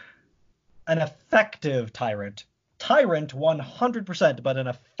was an effective tyrant 100%, but an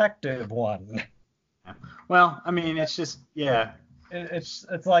effective one. Well, I mean, it's just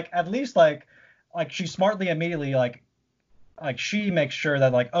it's like at least like she smartly immediately like she makes sure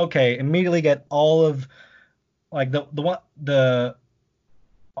that like okay, immediately get all of like all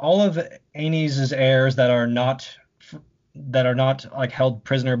of Aenys' heirs that are not like held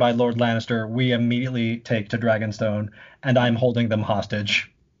prisoner by Lord Lannister, we immediately take to Dragonstone, and I'm holding them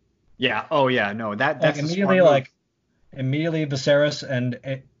hostage. Yeah. Oh yeah. No. That's like immediately Viserys and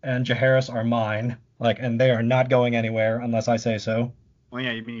Jaehaerys are mine. Like, and they are not going anywhere unless I say so. Well,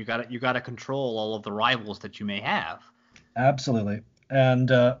 yeah. I mean, you got to control all of the rivals that you may have. Absolutely. And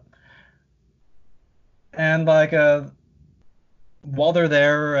like while they're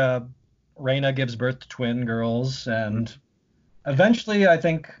there, Rhaena gives birth to twin girls, and eventually, I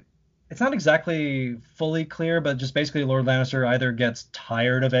think it's not exactly fully clear, but just basically Lord Lannister either gets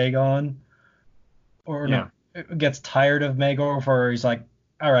tired of Aegon, or gets tired of Maegor, for he's like,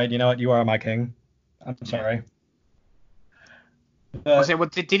 all right, you know what, you are my king. I'm sorry.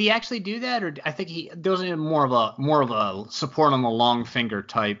 But, did he actually do that, or I think there was more of a support on the long finger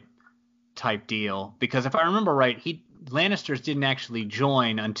type deal? Because if I remember right, Lannisters didn't actually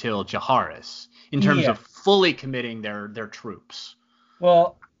join until Jaehaerys in terms of fully committing their troops.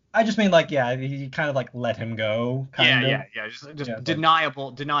 Well, I just mean he kind of like let him go. Just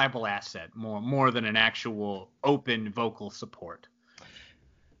deniable asset more than an actual open vocal support.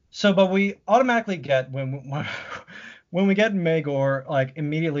 So, but we automatically get when we get Maegor, like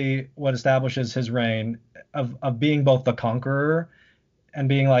immediately what establishes his reign of being both the conqueror and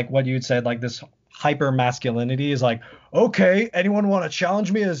being like what you'd said, like this hyper masculinity is like, okay, anyone want to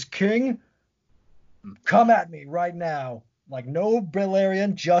challenge me as king? Come at me right now. Like no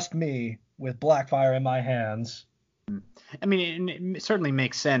Balerion, just me with Blackfire in my hands. I mean, it certainly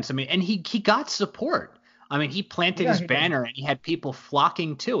makes sense. I mean, and he got support. I mean, he planted his banner and he had people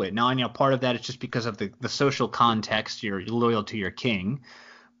flocking to it. Now, I know part of that is just because of the social context. You're loyal to your king.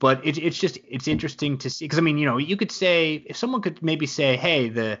 But it's interesting to see, because I mean, you could say, if someone could maybe say,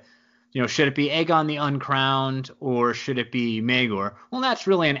 hey, should it be Aegon the Uncrowned or should it be Maegor? Well, that's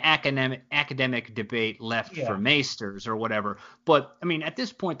really an academic debate left for maesters or whatever. But I mean, at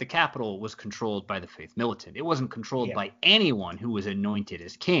this point, the capital was controlled by the Faith Militant. It wasn't controlled by anyone who was anointed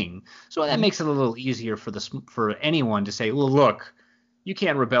as king. So that makes it a little easier for anyone to say, well, look, you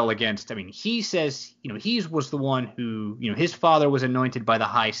can't rebel against. I mean, he says, he was the one who, his father was anointed by the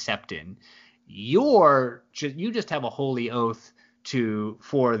High Septon. You just have a holy oath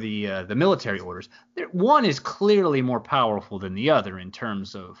for the military orders. One is clearly more powerful than the other in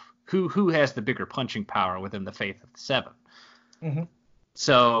terms of who has the bigger punching power within the Faith of the Seven. Mm-hmm.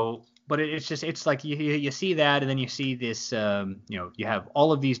 So, but it's like you see that, and then you see this, you have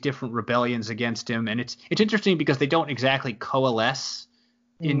all of these different rebellions against him, and it's interesting because they don't exactly coalesce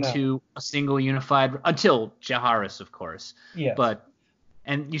into a single unified until Jaehaerys, of course. Yeah. But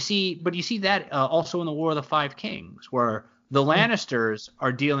you see that also in the War of the Five Kings, where the Lannisters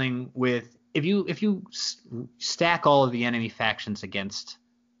are dealing with, if you stack all of the enemy factions against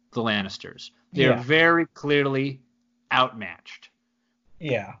the Lannisters, they're very clearly outmatched.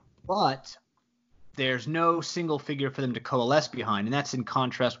 Yeah. But there's no single figure for them to coalesce behind, and that's in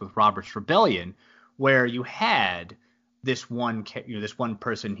contrast with Robert's Rebellion, where you had this one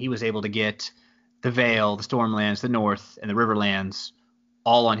person. He was able to get the Vale, the Stormlands, the North, and the Riverlands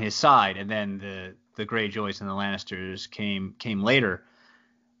all on his side, and then the Greyjoys and the Lannisters came later.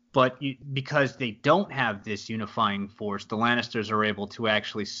 But because they don't have this unifying force, the Lannisters are able to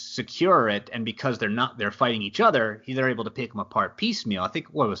actually secure it, and because they're fighting each other, they're able to pick them apart piecemeal. I think,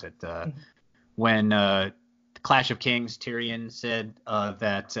 what was it, when Clash of Kings, Tyrion said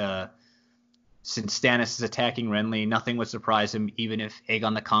that since Stannis is attacking Renly, nothing would surprise him, even if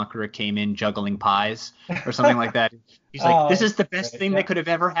Aegon the Conqueror came in juggling pies or something like that. He's like, this is the best thing that could have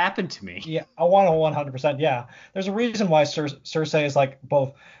ever happened to me. Yeah, I want to 100%. Yeah, there's a reason why Cersei is like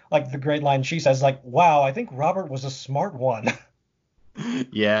both, like the great line she says, like, wow, I think Robert was a smart one.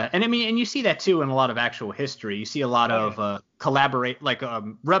 Yeah, and I mean, and you see that too in a lot of actual history. You see a lot of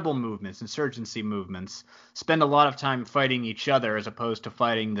rebel movements, insurgency movements, spend a lot of time fighting each other as opposed to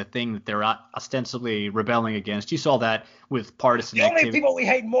fighting the thing that they're ostensibly rebelling against. You saw that with partisan The activity. only people we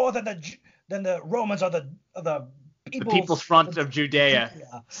hate more than the Romans are the People's Front of Judea.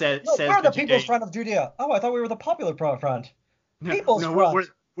 We're the People's Front of Judea. Oh, I thought we were the Popular Front. People's Front.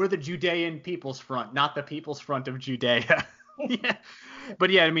 We're the Judean People's Front, not the People's Front of Judea. Yeah.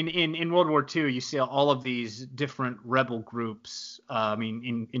 But yeah, I mean, in World War II, you see all of these different rebel groups. I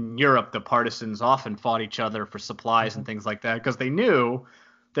mean, in Europe, the partisans often fought each other for supplies and things like that because they knew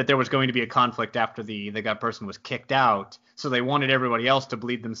that there was going to be a conflict after the guy person was kicked out. So they wanted everybody else to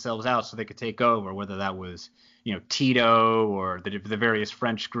bleed themselves out so they could take over, whether that was, Tito or the various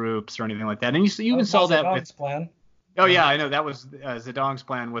French groups or anything like that. And you even saw that with plan. Oh yeah, I know that was Zedong's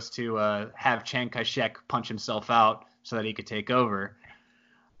plan was to have Chiang Kai-shek punch himself out so that he could take over.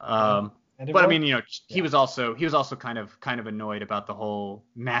 But worked. I mean, he was also kind of annoyed about the whole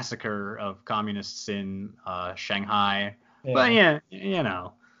massacre of communists in Shanghai. Yeah. But yeah.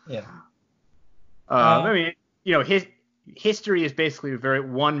 Yeah. I mean, his history is basically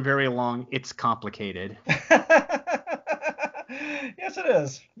very long. It's complicated. Yes, it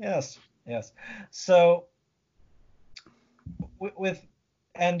is. Yes. So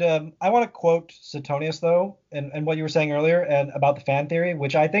I want to quote Suetonius though, and what you were saying earlier, and about the fan theory,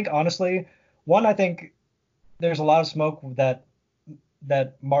 which I think honestly, I think there's a lot of smoke that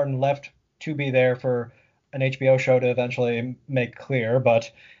Martin left to be there for an HBO show to eventually make clear, but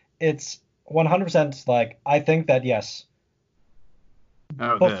it's 100% like I think that yes.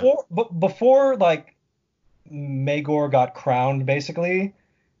 Before like Maegor got crowned, basically,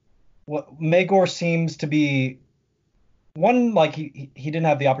 what Maegor seems to be. One, like he didn't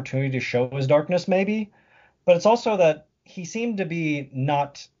have the opportunity to show his darkness, maybe, but it's also that he seemed to be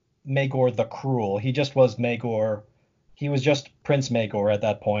not Maegor the Cruel. He just was Maegor. He was just Prince Maegor at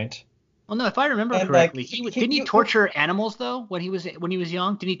that point. Well, no, if I remember correctly, didn't he torture animals though when he was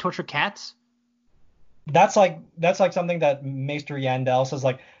young? Didn't he torture cats? That's like something that Maester Yandel says,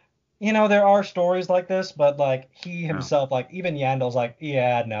 like, there are stories like this, but like he himself, like even Yandel's like,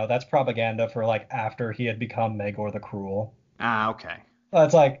 yeah, no, that's propaganda for like after he had become Maegor the Cruel. Ah, okay.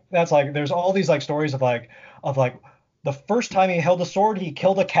 That's like there's all these like stories of like the first time he held a sword, he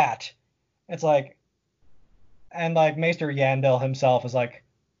killed a cat. It's like, and like Maester Yandel himself is like,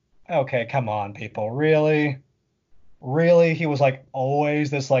 okay, come on, people, really? He was like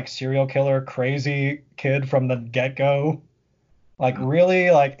always this like serial killer, crazy kid from the get-go. Like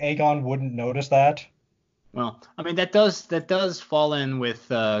really, like Aegon wouldn't notice that. Well, I mean that does fall in with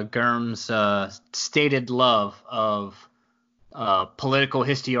Gurm's stated love of political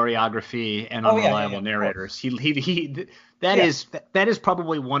historiography and unreliable narrators. That is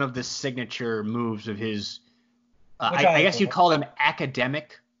probably one of the signature moves of his. I guess you'd call them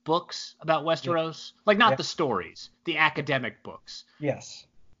academic books about Westeros, like not the stories, the academic books. Yes.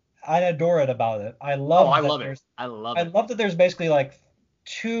 I adore it about it. I love it. I love that there's basically like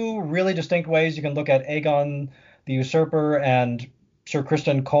two really distinct ways you can look at Aegon the Usurper and Sir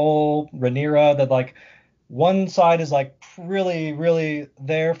Criston Cole, Rhaenyra, that like one side is like really, really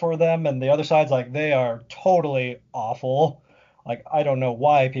there for them, and the other side's like they are totally awful. Like I don't know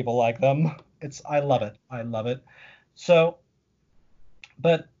why people like them. I love it. So,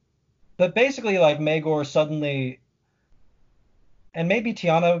 but basically like Maegor suddenly. And maybe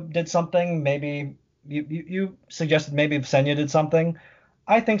Tiana did something. Maybe you suggested maybe Visenya did something.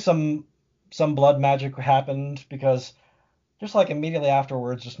 I think some blood magic happened because just like immediately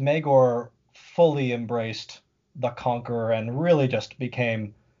afterwards, just Maegor fully embraced the Conqueror and really just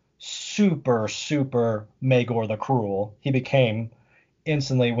became super, super Maegor the Cruel. He became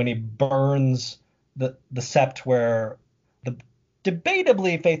instantly when he burns the sept where the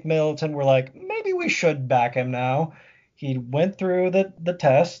debatably Faith Middleton were like, maybe we should back him now. He went through the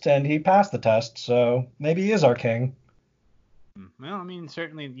test and he passed the test, so maybe he is our king. Well, I mean,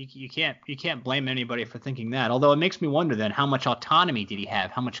 certainly you can't blame anybody for thinking that. Although it makes me wonder then how much autonomy did he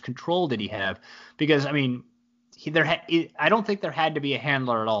have? How much control did he have? Because I mean, I don't think there had to be a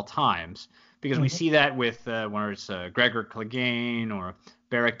handler at all times because we see that with where it's Gregor Clegane or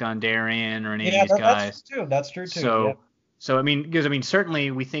Beric Dondarrion or any of these guys. That's true too. So I mean, because I mean, certainly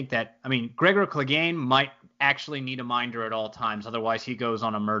we think that Gregor Clegane might actually need a minder at all times, otherwise he goes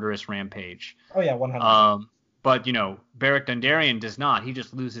on a murderous rampage. Oh yeah, 100%. But Beric Dondarrion does not. He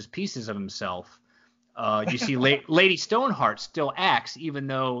just loses pieces of himself. You see, Lady Stoneheart still acts, even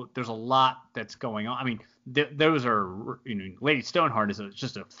though there's a lot that's going on. I mean, those are, Lady Stoneheart is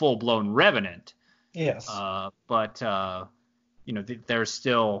just a full-blown revenant. Yes. But there's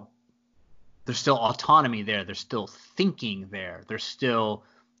still autonomy there. There's still thinking there. There's still,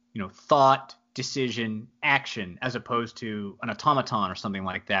 thought, decision, action, as opposed to an automaton or something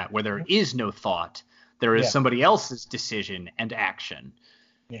like that, where there is no thought. There is somebody else's decision and action.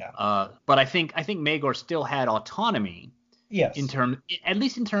 Yeah. But I think Maegor still had autonomy. Yes. At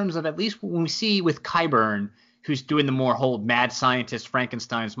least when we see with Qyburn, who's doing the more whole mad scientist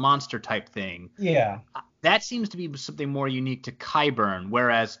Frankenstein's monster type thing. Yeah. That seems to be something more unique to Qyburn,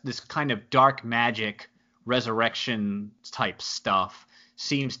 whereas this kind of dark magic resurrection type stuff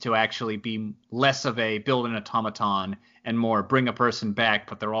seems to actually be less of a build an automaton and more bring a person back,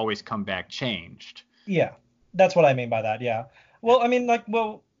 but they're always come back changed. Yeah. That's what I mean by that. Yeah. Well, I mean,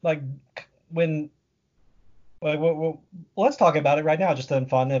 let's talk about it right now, just in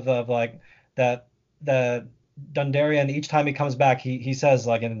fun of like that the Dondarrion, each time he comes back, he says,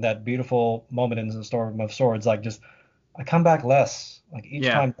 like, in that beautiful moment in the Storm of Swords, like, just, I come back less, like, each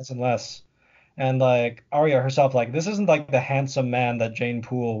time less and less. And like Arya herself, like, this isn't like the handsome man that Jane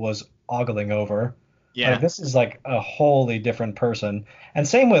Poole was ogling over. Yeah. Like, this is like a wholly different person. And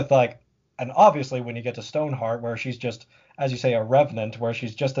same with like, and obviously when you get to Stoneheart, where she's just, as you say, a revenant, where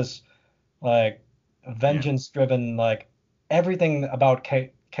she's just this like vengeance-driven, like everything about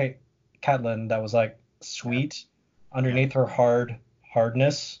Catelyn that was like sweet underneath her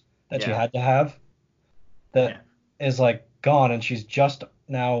hardness that she had to have, that is like gone, and she's just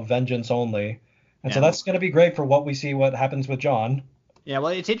now vengeance only. And so that's going to be great for what we see what happens with Jon. Yeah,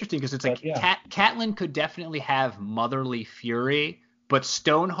 well, it's interesting because it's Catelyn could definitely have motherly fury, but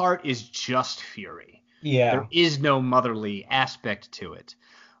Stoneheart is just fury. Yeah. There is no motherly aspect to it.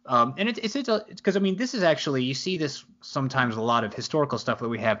 And it's because, I mean, this is actually, you see this sometimes a lot of historical stuff that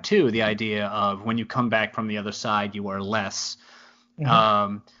we have too, the idea of when you come back from the other side, you are less.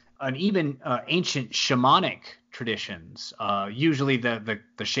 Mm-hmm. And even ancient shamanic traditions, usually the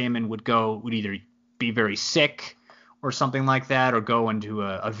shaman would either be very sick or something like that, or go into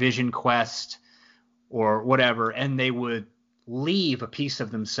a vision quest or whatever, and they would leave a piece of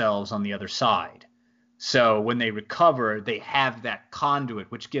themselves on the other side. So when they recover, they have that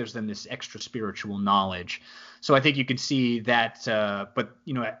conduit, which gives them this extra spiritual knowledge. So I think you can see that, but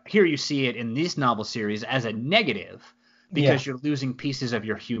here you see it in this novel series as a negative, because you're losing pieces of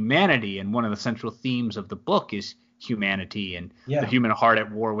your humanity, and one of the central themes of the book is humanity and the human heart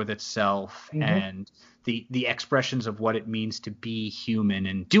at war with itself, and the expressions of what it means to be human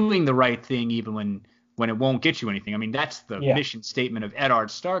and doing the right thing even when it won't get you anything. I mean, that's the mission statement of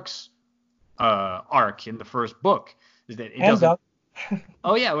Eddard Stark's arc in the first book, is that it doesn't.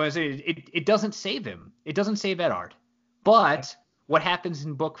 It doesn't save him. It doesn't save Eddard. But what happens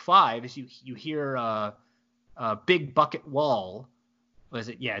in book 5 is you hear Big Bucket Wall. Was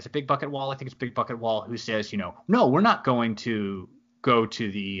it? Yeah, it's a Big Bucket Wall. I think it's Big Bucket Wall who says, no, we're not going to go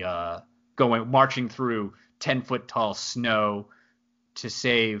to the marching through 10-foot tall snow to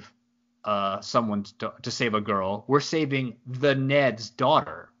save to save a girl. We're saving the Ned's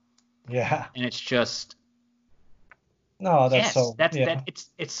daughter. Yeah. And it's just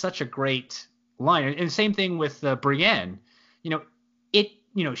it's such a great line. And the same thing with Brienne.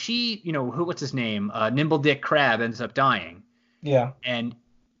 What's his name? Nimble Dick Crab ends up dying. Yeah. And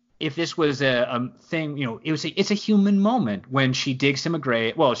if this was a thing, it's a human moment when she digs him a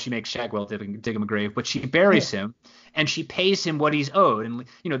grave. Well, she makes Shagwell dig him a grave, but she buries him and she pays him what he's owed. And,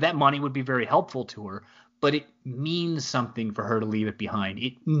 that money would be very helpful to her, but it means something for her to leave it behind.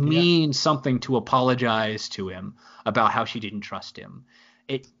 It means something to apologize to him about how she didn't trust him.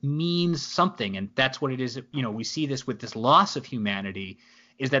 It means something. And that's what it is. We see this with this loss of humanity,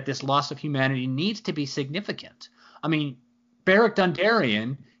 is that this loss of humanity needs to be significant. I mean, Beric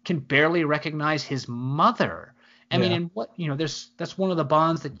Dondarrion can barely recognize his mother. I mean, and what, that's one of the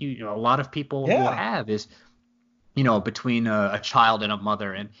bonds that a lot of people will have is, between a child and a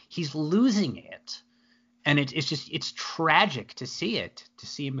mother, and he's losing it. And it's tragic to see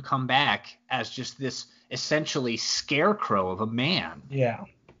him come back as just this essentially scarecrow of a man. Yeah.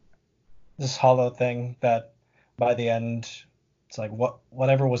 This hollow thing that by the end, it's like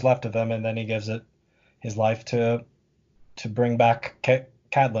whatever was left of him, and then he gives it his life to bring back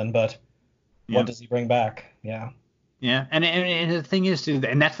Catelyn, but what does he bring back? Yeah. Yeah, and the thing is, too,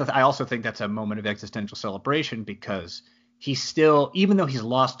 and I also think that's a moment of existential celebration, because he's still, even though he's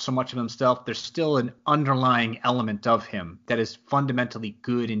lost so much of himself, there's still an underlying element of him that is fundamentally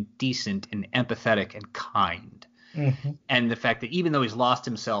good and decent and empathetic and kind. Mm-hmm. And the fact that even though he's lost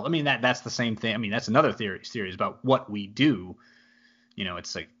himself, I mean, that's the same thing. I mean, that's another theory about what we do.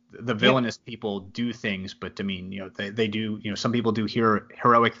 It's like the villainous people do things, but I mean, they do, some people do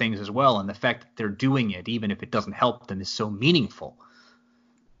heroic things as well. And the fact that they're doing it, even if it doesn't help them, is so meaningful.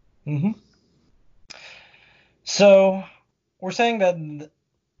 Mm-hmm. So we're saying that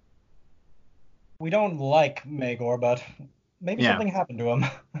we don't like Maegor, but maybe something happened to him.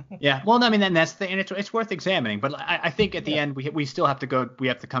 Yeah. Well, I mean, then and it's worth examining. But I think at the end we still have to we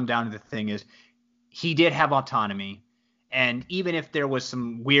have to come down to the thing is he did have autonomy. And even if there was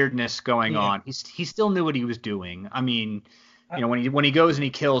some weirdness going on, he still knew what he was doing. I mean, when he goes and he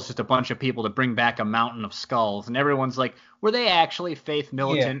kills just a bunch of people to bring back a mountain of skulls, and everyone's like, were they actually faith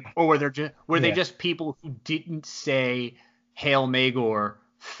militant, or were they just people who didn't say Hail Maegor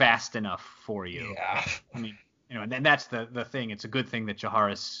fast enough for you? Yeah. I mean, and that's the thing. It's a good thing that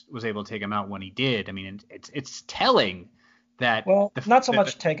Jaharis was able to take him out when he did. I mean, it's telling that. Well, not so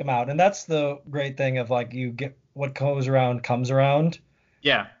much take him out, and that's the great thing of like you get what goes around comes around.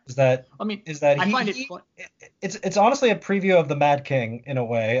 Yeah. Is that I find it fun. It's honestly a preview of the Mad King in a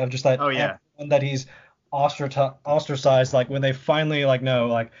way of just that. Oh yeah. That he's ostracized, like when they finally like know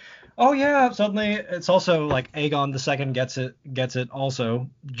like, oh yeah, suddenly it's also like Aegon II gets it also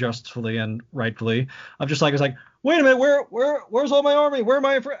justly and rightfully. I'm just like, it's like, wait a minute, where's all my army? Where are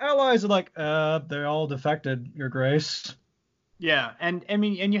my allies? And like, they're all defected, Your Grace. Yeah, and I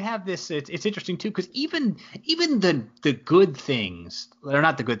mean, and you have this. It's interesting too, because even the good things, they're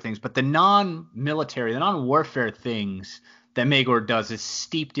not the good things, but the non-military, the non-warfare things that Maegor does is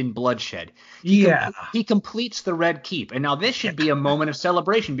steeped in bloodshed. He completes the Red Keep, and now this should be a moment of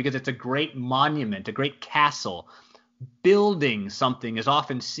celebration because it's a great monument, a great castle. Building something is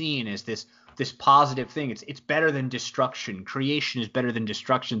often seen as this positive thing. It's better than destruction. Creation is better than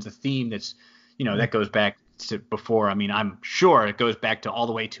destruction. It's a theme that's that goes back to before. I mean, I'm sure it goes back to all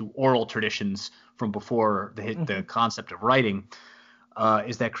the way to oral traditions from before the concept of writing.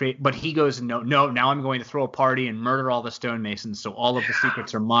 Is that create? But he goes, no. Now I'm going to throw a party and murder all the stonemasons, so all of the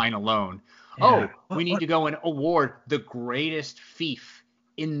secrets are mine alone. Yeah. Oh, we need to go and award the greatest fief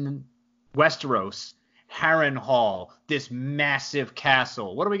in Westeros, Harrenhal, this massive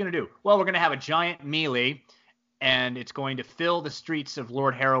castle. What are we going to do? Well, we're going to have a giant melee, and it's going to fill the streets of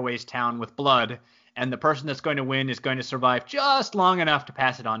Lord Harroway's town with blood. And the person that's going to win is going to survive just long enough to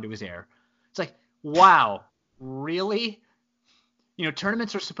pass it on to his heir. It's like, wow, really?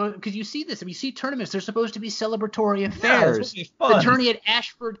 Tournaments are supposed, because you see this. If you see tournaments, they're supposed to be celebratory affairs. Yeah, fun. The tourney at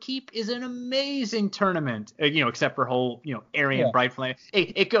Ashford Keep is an amazing tournament. Except for whole, Arya and Bright Flame.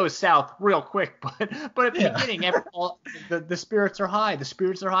 It goes south real quick, but at the beginning, the spirits are high. The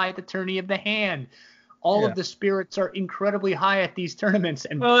spirits are high at the tourney of the hand. All of the spirits are incredibly high at these tournaments.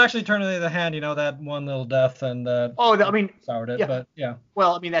 And actually, tournament of the hand, that one little death and soured it, but yeah.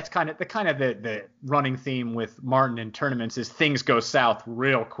 Well, I mean, that's kind of the running theme with Martin in tournaments is things go south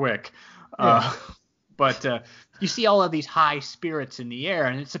real quick. But you see all of these high spirits in the air,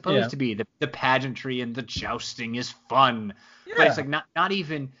 and it's supposed to be the pageantry and the jousting is fun. Yeah. But it's like not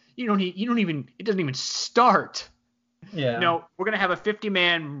even you don't even it doesn't even start. Yeah. We're gonna have a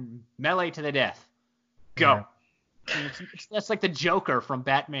 50-man melee to the death. Go. Yeah. That's like the Joker from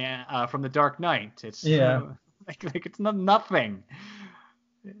Batman, from The Dark Knight. It's like it's nothing.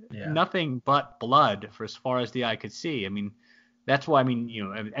 Yeah. Nothing but blood for as far as the eye could see. I mean, that's why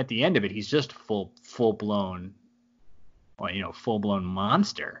at the end of it, he's just full blown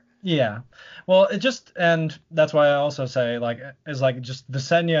monster. Yeah. Well, and that's why I also say is just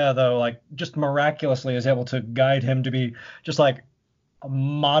Visenya though, just miraculously is able to guide him to be just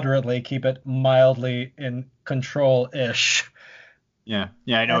moderately keep it mildly in control-ish. Yeah,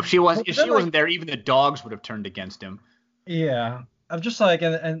 I know. If she wasn't there, even the dogs would have turned against him. Yeah, I'm just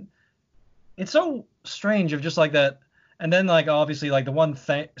and it's so strange of just that. And then obviously the one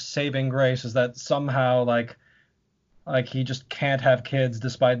saving grace is that somehow he just can't have kids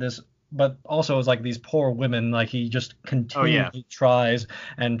despite this. But also it's these poor women, he just continually tries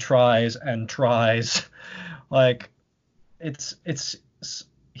and tries and tries.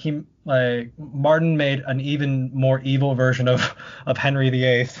 Martin made an even more evil version of Henry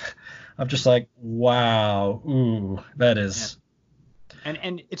VIII. I'm just wow, ooh, that is. Yeah.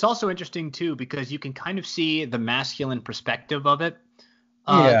 And it's also interesting too because you can kind of see the masculine perspective of it.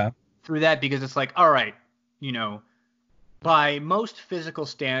 Through that, because it's all right, by most physical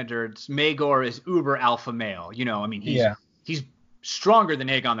standards, Maegor is uber alpha male. I mean, he's stronger than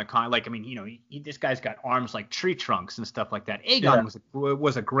Aegon the Con. Like, I mean, this guy's got arms like tree trunks and stuff like that. Aegon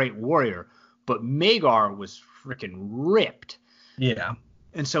was a great warrior, but Maegor was freaking ripped. Yeah.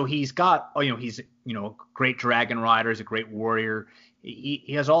 And so he's got, he's a great dragon rider, he's a great warrior.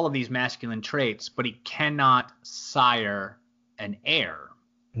 He has all of these masculine traits, but he cannot sire an heir.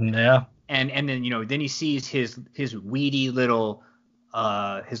 Yeah. And then then he sees his weedy little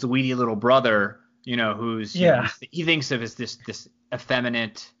brother, who's he thinks of as this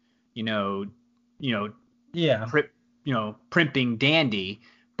effeminate, primping dandy,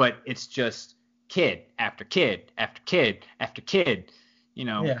 but it's just kid after kid after kid after kid,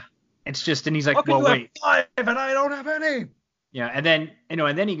 It's just, and he's like, well, wait, 5 and I don't have any. Yeah, and then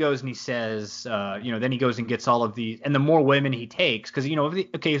he goes and he says, then he goes and gets all of these, and the more women he takes, because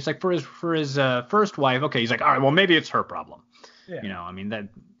it's like for his first wife, okay, he's like, all right, well, maybe it's her problem, I mean that,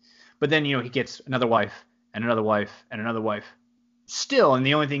 but then he gets another wife and another wife and another wife, still, and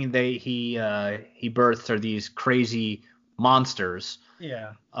the only thing he births are these crazy monsters.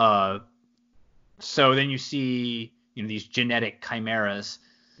 Yeah. So then you see these genetic chimeras.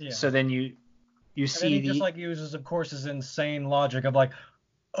 Yeah. So then you see he just uses, of course, his insane logic of like,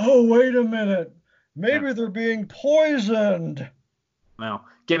 oh, wait a minute, maybe they're being poisoned. Well,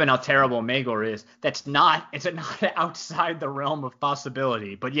 given how terrible Maegor is, it's not outside the realm of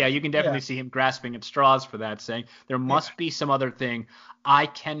possibility. But yeah, you can definitely see him grasping at straws for that, saying there must be some other thing. I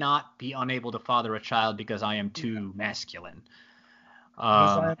cannot be unable to father a child because I am too masculine.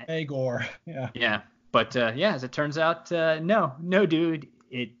 Because I am Maegor. Yeah. Yeah, but as it turns out, no, dude.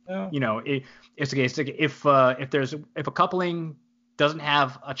 It's okay. It's like if a coupling doesn't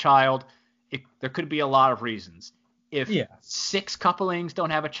have a child, there could be a lot of reasons. If 6 couplings don't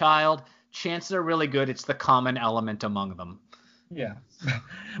have a child, chances are really good it's the common element among them. Yeah.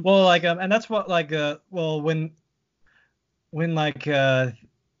 Well, and that's what when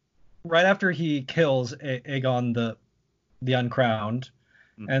right after he kills Aegon the Uncrowned,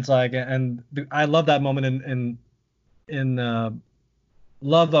 and it's like, and I love that moment in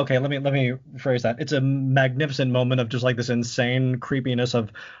Love. Okay, let me rephrase that. It's a magnificent moment of just like this insane creepiness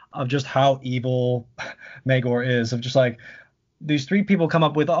of just how evil Maegor is. Of just like these 3 people come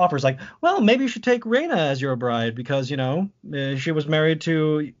up with offers like, well, maybe you should take Rhaena as your bride because she was married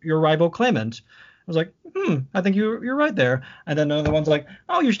to your rival claimant. I was like, I think you're right there. And then another one's like,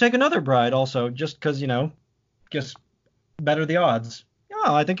 oh, you should take another bride also just because just better the odds.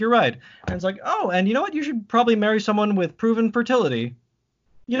 Oh, I think you're right. And it's like, oh, and you know what? You should probably marry someone with proven fertility.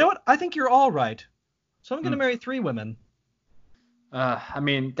 You know what? I think you're all right. So I'm going to marry 3 women. I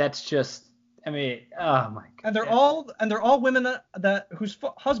mean, that's just. I mean, oh my God. And they're all women that whose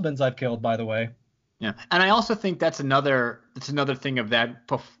husbands I've killed, by the way. Yeah, and I also think that's another thing of that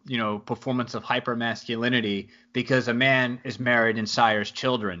performance of hypermasculinity, because a man is married and sires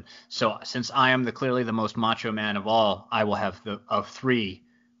children. So since I am clearly the most macho man of all, I will have of 3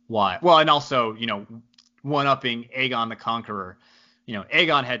 wives. Well, and also one-upping Aegon the Conqueror.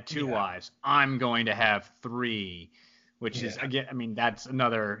 Aegon had 2 wives. I'm going to have 3, which is, again, I mean, that's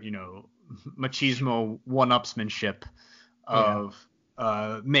another, machismo one-upsmanship of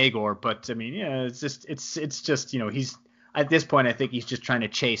Maegor. But I mean, it's just he's at this point, I think he's just trying to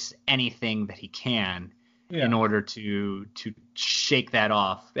chase anything that he can in order to shake that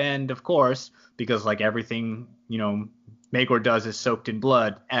off. And of course, because like everything, Maegor does is soaked in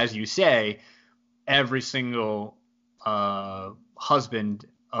blood, as you say, every single husband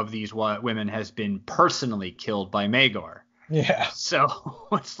of these women has been personally killed by Maegor. Yeah. So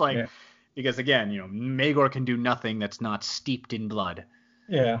it's like, because again, Maegor can do nothing that's not steeped in blood.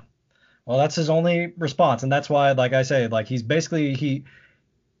 Yeah. Well, that's his only response, and that's why, like I say, like he's basically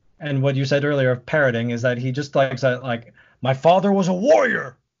and what you said earlier of parroting is that he just like said, like, my father was a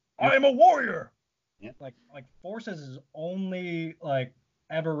warrior. I am a warrior. Yeah. Like forces his only like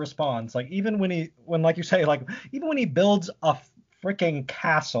ever response. Like even when like you say, like even when he builds a freaking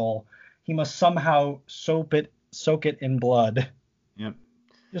castle, he must somehow soak it in blood. Yep.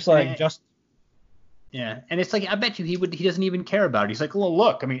 Yeah, and it's like, I bet you he doesn't even care about it. He's like, well,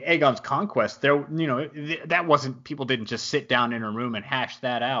 look, I mean, Aegon's conquest, that wasn't, people didn't just sit down in a room and hash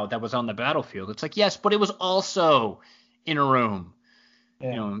that out. That was on the battlefield. It's like, yes, but it was also in a room.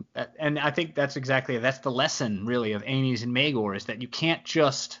 Yeah. And I think that's the lesson really of Aenys and Maegor, is that you can't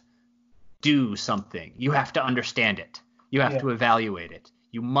just do something. You have to understand it. You have to evaluate it.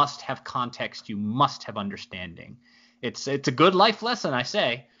 You must have context. You must have understanding. It's a good life lesson, I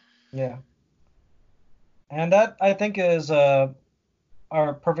say. Yeah. And that, I think, is our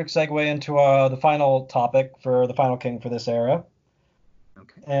perfect segue into the final topic for the final king for this era.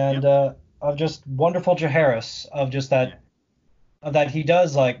 Okay. And of just wonderful Jaehaerys, of just that that he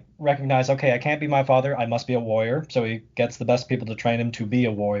does like recognize, okay, I can't be my father, I must be a warrior. So he gets the best people to train him to be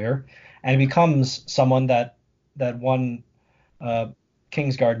a warrior, and he becomes someone that one uh,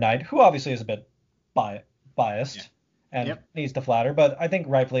 Kingsguard knight, who obviously is a bit bi Yeah. biased and Yep. needs to flatter, but I think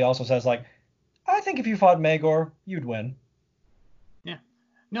rightfully also says like, I think if you fought Maegor, you'd win. Yeah.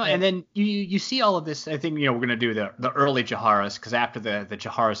 No, Uh, and then you see all of this. I think we're gonna do the early Jaharis because after the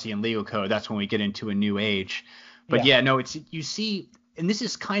Jaharisian legal code, that's when we get into a new age. But yeah. yeah, no, it's you see, and this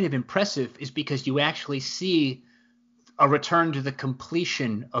is kind of impressive, is because you actually see a return to the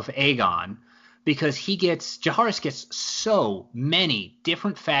completion of Aegon because Jaharis gets so many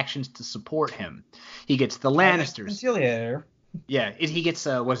different factions to support him. He gets the He's a Lannisters. conciliator. Yeah, he gets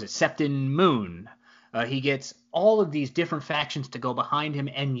what is it, Septon Moon. He gets all of these different factions to go behind him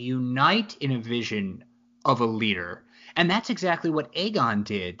and unite in a vision of a leader. And that's exactly what Aegon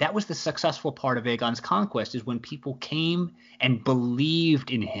did. That was the successful part of Aegon's conquest, is when people came and believed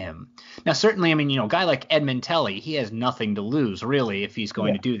in him. Now, certainly, I mean, a guy like Edmund Tully, he has nothing to lose, really, if he's going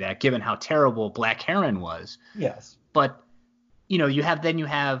Yeah. to do that, given how terrible Black Heron was. Yes. But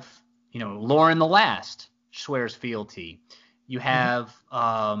Lauren the Last swears fealty. You Hmm. have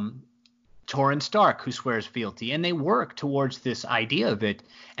Torrhen Stark who swears fealty, and they work towards this idea of it.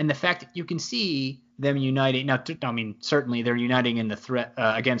 And the fact that you can see them uniting now, I mean, certainly they're uniting in the threat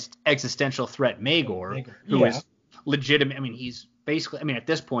against existential threat Maegor, who Yeah. is legitimate. I mean, he's basically. I mean, at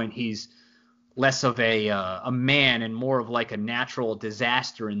this point, he's less of a man and more of like a natural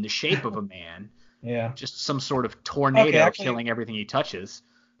disaster in the shape of a man, Yeah. just some sort of Okay, tornado actually, killing everything he touches.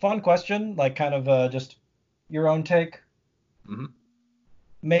 fun question, like kind of just your own take. Hmm.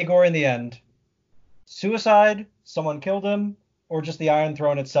 Maegor in the end, suicide, someone killed him, or just the Iron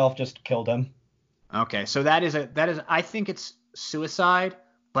Throne itself just killed him? Okay, so that is I think it's suicide,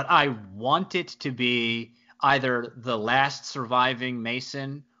 but I want it to be either the last surviving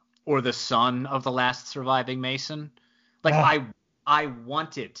Mason or the son of the last surviving Mason. Like Ah, I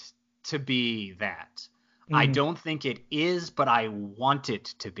want it to be that. I mm, don't think it is, but I want it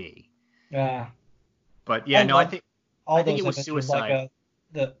to be. ah. But I yeah, no, I love think I all think those it was images, like suicide.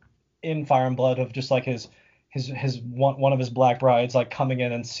 the in Fire and Blood of just like his one of his black brides like coming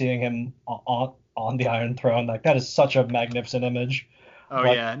in and seeing him on the Iron Throne. Like that is such a magnificent image. Oh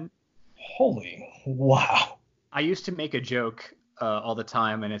Like yeah, holy wow. I used to make a joke all the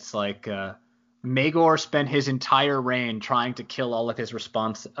time, and it's like Maegor spent his entire reign trying to kill all of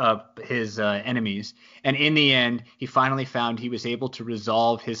his enemies, and in the end, he finally found he was able to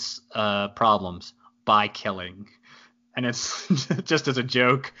resolve his problems by killing, and it's just as a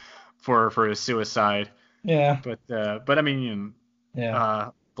joke for his suicide. Yeah, But I mean, yeah.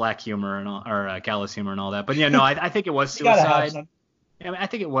 black humor and all, or gallows humor and all that. But yeah, no, I think it was You gotta have suicide. some. I mean, I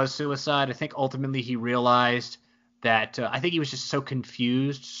think it was suicide. I think ultimately he realized that I think he was just so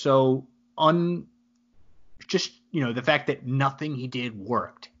confused, so un just the fact that nothing he did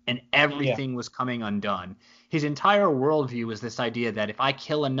worked and Yeah, everything was coming undone. His entire worldview was this idea that if I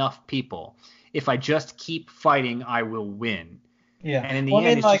kill enough people, if I just keep fighting, I will win. yeah. And in Well, the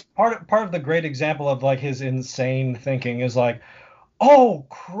I end, mean, it's like just part of the great example of like his insane thinking is like, oh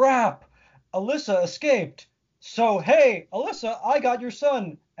crap, Alyssa escaped. So hey, Alyssa, I got your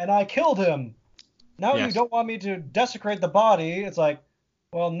son and I killed him. Now you yes, don't want me to desecrate the body. It's like,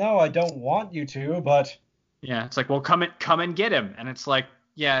 well, no, I don't want you to, but yeah. It's like, well, come and get him, and it's like,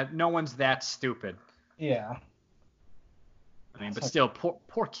 yeah, no one's that stupid. yeah. I mean, It's but like, still,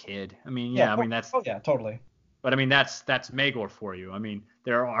 poor kid. I mean, yeah, yeah, I mean that's oh yeah, totally. But I mean, that's Magor for you. I mean,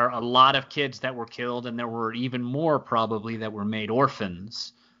 there are a lot of kids that were killed, and there were even more probably that were made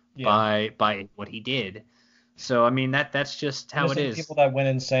orphans Yeah. by what he did. So I mean, that's just how it Innocent is. people that went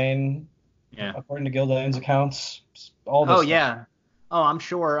insane, Yeah. according to Gildane's accounts, all Oh this stuff. yeah. Oh, I'm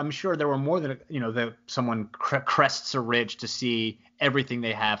sure there were more than that someone crests a ridge to see everything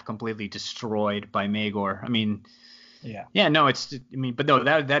they have completely destroyed by Magor. I mean, Yeah. yeah, no, I mean, but no,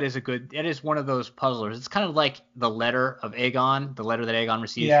 that is one of those puzzlers. It's kind of like the letter of Aegon, the letter that Aegon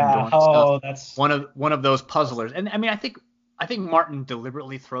receives from Yeah. Dorne and stuff. Oh, that's One of those puzzlers. And I mean, I think Martin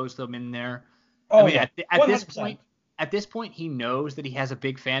deliberately throws them in there. I oh mean, yeah, at this point, 100%. he knows that he has a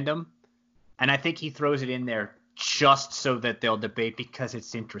big fandom, and I think he throws it in there just so that they'll debate because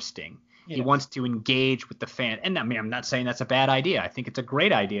it's interesting. He Yes. wants to engage with the fan. And I mean, I'm not saying that's a bad idea. I think it's a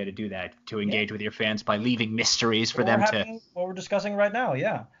great idea to do that, to Yeah. engage with your fans by leaving mysteries for What we're them to. having, what we're discussing right now.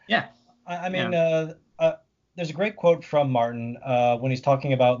 Yeah. Yeah, I yeah. mean, there's a great quote from Martin when he's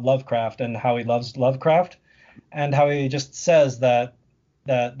talking about Lovecraft and how he loves Lovecraft, and how he just says that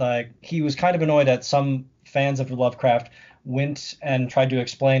like he was kind of annoyed that some fans of Lovecraft went and tried to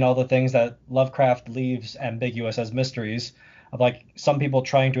explain all the things that Lovecraft leaves ambiguous as mysteries, of like some people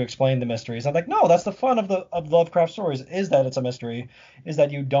trying to explain the mysteries. I'm like, no, that's the fun of the of Lovecraft stories, is that it's a mystery, is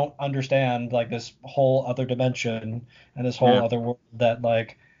that you don't understand like this whole other dimension and this whole Yeah. other world that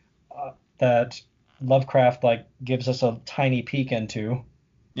like that Lovecraft like gives us a tiny peek into.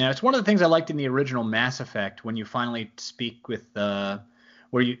 Yeah, it's one of the things I liked in the original Mass Effect when you finally speak with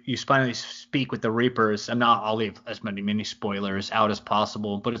where you finally speak with the Reapers. I'll leave as many spoilers out as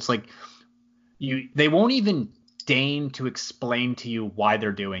possible, but it's like they won't even deign to explain to you why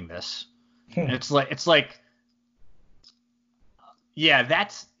they're doing this. And it's like yeah,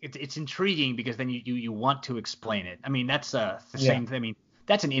 it's intriguing because then you want to explain it. I mean, that's the Yeah. same thing. I mean,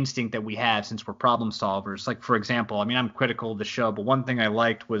 that's an instinct that we have since we're problem solvers. Like, for example, I mean, I'm critical of the show, but one thing I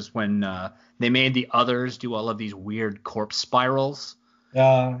liked was when they made the others do all of these weird corpse spirals.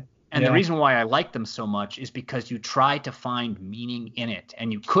 And the Yeah. reason why I like them so much is because you try to find meaning in it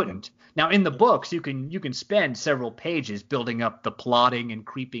and you couldn't. Now in the books you can spend several pages building up the plotting and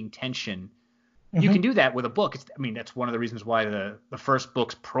creeping tension. You Hmm. can do that with a book. I mean, that's one of the reasons why the first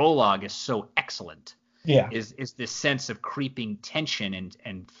book's prologue is so excellent. Yeah. Is this sense of creeping tension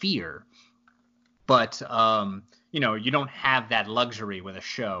and fear. But you don't have that luxury with a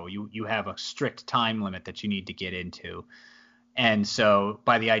show. You have a strict time limit that you need to get into. And so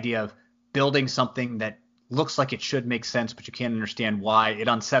by the idea of building something that looks like it should make sense, but you can't understand why, it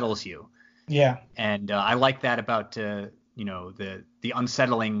unsettles you. Yeah. And I like that about the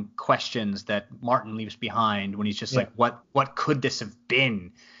unsettling questions that Martin leaves behind when he's just Yeah. like, what could this have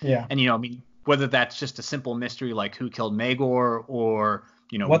been? Yeah. And I mean, whether that's just a simple mystery like who killed Magor, or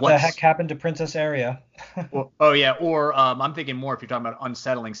What the heck happened to Princess Aria? oh yeah, or I'm thinking more if you're talking about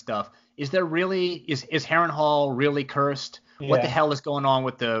unsettling stuff. Is Harrenhal really cursed? What the Yeah. hell is going on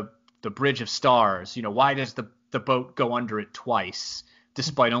with the Bridge of Stars? Why does the boat go under it twice,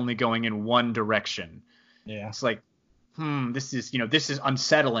 despite only going in one direction? Yeah. It's like, this is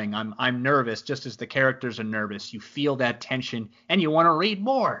unsettling. I'm nervous, just as the characters are nervous. You feel that tension, and you want to read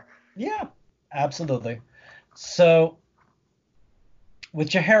more. Yeah. Absolutely. So with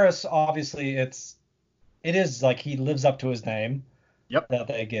Jaharis, obviously it is like he lives up to his name Yep. that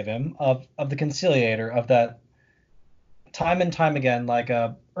they give him of the conciliator, of that time and time again, like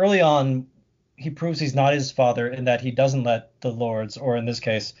early on he proves he's not his father in that he doesn't let the lords, or in this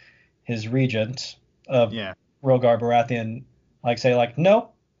case his regent of Yeah. Rogar Baratheon, like say like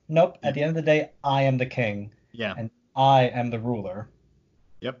nope, nope, Yeah. at the end of the day I am the king Yeah. and I am the ruler.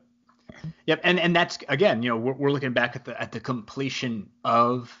 Yep. Yep, and that's again, we're looking back at the completion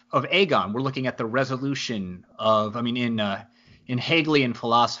of Aegon. We're looking at the resolution of, I mean, in Hegelian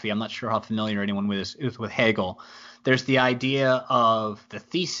philosophy, I'm not sure how familiar anyone is with Hegel. There's the idea of the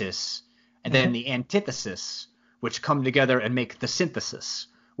thesis and then the antithesis, which come together and make the synthesis,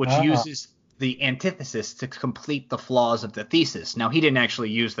 which Ah, uses the antithesis to complete the flaws of the thesis. Now, he didn't actually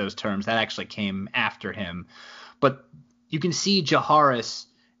use those terms; that actually came after him, but you can see Jaharis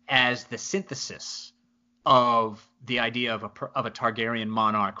as the synthesis of the idea of a Targaryen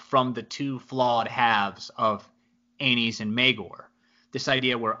monarch from the two flawed halves of Aenys and Maegor. This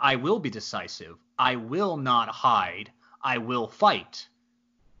idea where I will be decisive, I will not hide, I will fight,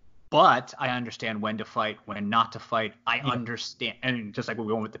 but I understand when to fight, when not to fight. I yeah. understand, and just like we're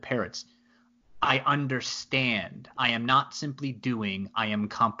going with the parrots, I understand. I am not simply doing, I am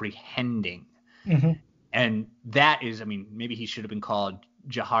comprehending. Hmm. And that is, I mean, maybe he should have been called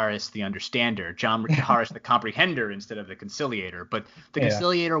Jaharis the Understander, Jaharis the Comprehender instead of the Conciliator. But the Yeah.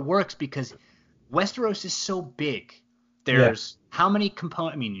 Conciliator works because Westeros is so big. Yeah. There's how many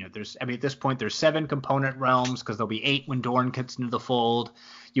component? At this point there's 7 component realms because there'll be 8 when Dorne gets into the fold.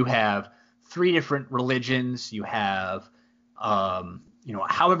 You have 3 different religions. You have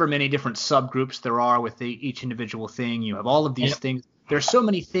however many different subgroups there are with each individual thing. You have all of these Yep. things. There's so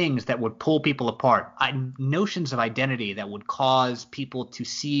many things that would pull people apart. Notions of identity that would cause people to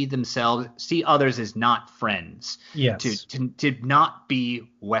see others as not friends. Yes. To not be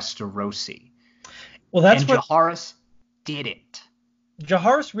Westerosi. Well, that's And what Jaharis did it.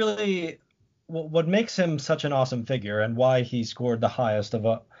 Jaharis really, what makes him such an awesome figure and why he scored the highest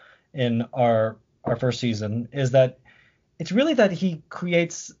in our first season is that it's really that he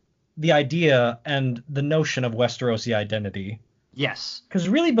creates the idea and the notion of Westerosi identity. Yes. Because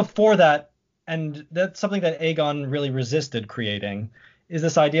really before that, and that's something that Aegon really resisted creating, is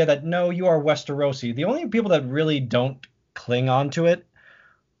this idea that no, you are Westerosi. The only people that really don't cling on to it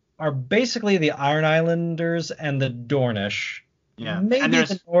are basically the Iron Islanders and the Dornish. Yeah. Maybe And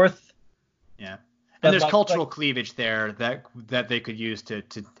the North. yeah. And But there's like cultural cleavage there that they could use to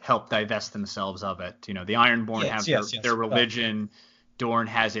help divest themselves of it. The Ironborn have yes. their religion. Dorne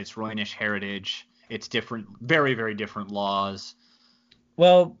has its Rhoynish heritage. It's different, very, very different laws.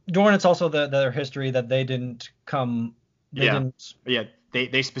 Well, Dorne, it's also their history that they Yeah, didn't yeah.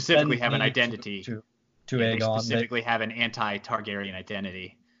 They specifically bend have an knee identity. to Yeah, they Aegon. specifically have an anti-Targaryen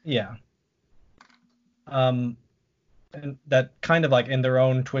identity. Yeah. Um, and that kind of like in their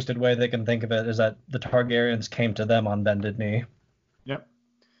own twisted way they can think of it is that the Targaryens came to them on bended knee. Yep.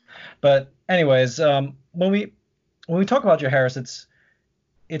 But anyways, when we talk about Jaehaerys,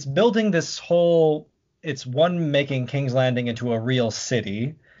 it's building this whole it's one making King's Landing into a real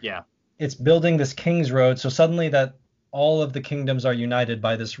city. Yeah. It's building this King's Road, so suddenly that all of the kingdoms are united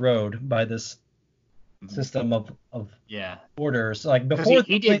by this road, by this Mhm. system of Yeah. orders. Like Because before,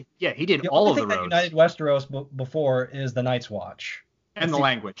 he did the all only of thing the that roads united Westeros before is the Night's Watch. and That's the the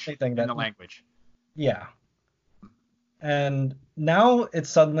language only thing and that, the language. yeah. And now it's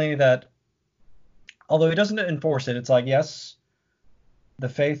suddenly that, although he doesn't enforce it, it's like, yes, the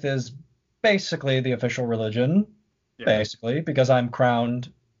faith is basically the official religion, Yeah. basically, because I'm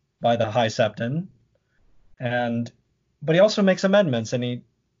crowned by the High Septon. And but he also makes amendments and he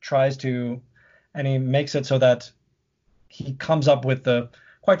makes it so that he comes up with the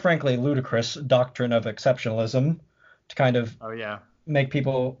quite frankly ludicrous doctrine of exceptionalism to kind of Oh yeah. make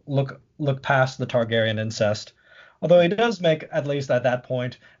people look past the Targaryen incest. Although he does make, at least at that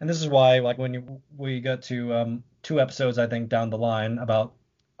point, and this is why, like we get to 2 episodes I think down the line about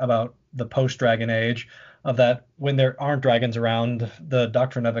the post-dragon age, of that when there aren't dragons around, the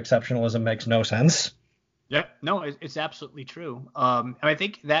doctrine of exceptionalism makes no sense. Yeah, no, it's absolutely true. And I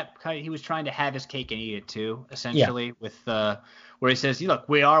think that he was trying to have his cake and eat it too, Yeah, essentially, with where he says, "Look,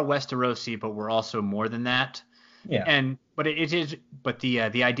 we are Westerosi, but we're also more than that." yeah, And it is, but the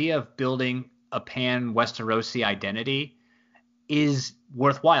idea of building a pan Westerosi identity is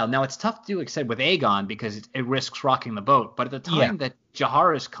worthwhile. Now it's tough to do, except with Aegon, because it risks rocking the boat. But at the yeah, time that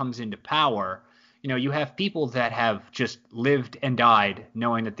Jaehaerys comes into power, you have people that have just lived and died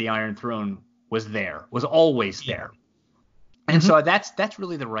knowing that the Iron Throne was always yeah. there. And so that's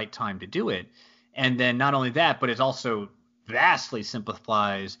really the right time to do it. And then not only that, but it also vastly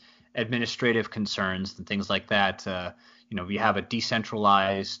simplifies administrative concerns and things like that. You have a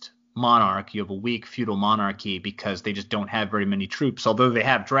decentralized monarch, you have a weak feudal monarchy because they just don't have very many troops, although they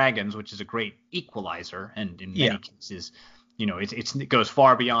have dragons, which is a great equalizer. And in Yeah. many cases, it goes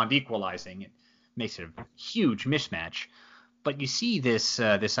far beyond equalizing. It makes it a huge mismatch. But you see this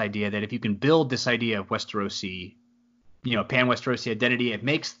idea that if you can build this idea of Westerosi, pan Westerosi identity, it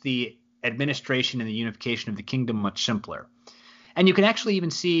makes the administration and the unification of the kingdom much simpler. And you can actually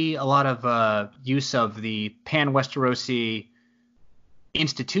even see a lot of use of the pan Westerosi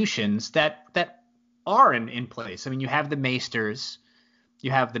institutions that are in place. I mean, you have the Maesters,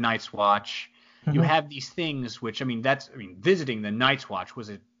 you have the Night's Watch, you Mhm. have these things which, visiting the Night's Watch was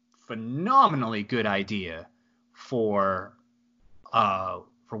a phenomenally good idea for Westeros,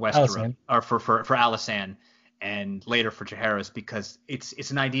 Alicent. or for Alysanne, and later for Jaehaerys, because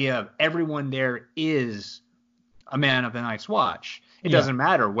it's an idea of everyone there is a man of the Night's Watch. It Yeah. doesn't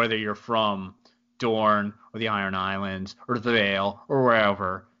matter whether you're from Dorne or the Iron Islands or the Vale or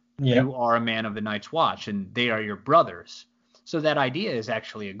wherever. Yeah. You are a man of the Night's Watch, and they are your brothers. So that idea is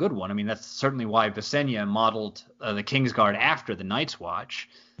actually a good one. I mean, that's certainly why Visenya modeled the Kingsguard after the Night's Watch,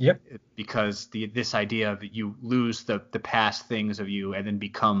 Yep. because this idea of you lose the past things of you and then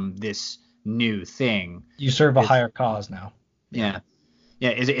become this new thing. You serve a It's, higher cause now. yeah. Yeah,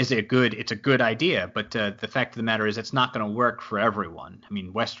 is it good? It's a good idea, but the fact of the matter is it's not going to work for everyone. I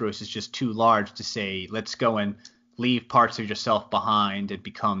mean, Westeros is just too large to say, let's go and leave parts of yourself behind and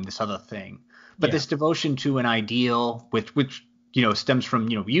become this other thing. But Yeah. this devotion to an ideal, which stems from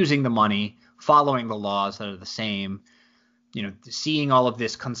using the money, following the laws that are the same, seeing all of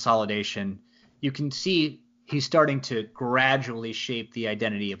this consolidation, you can see he's starting to gradually shape the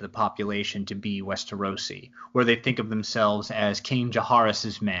identity of the population to be Westerosi, where they think of themselves as King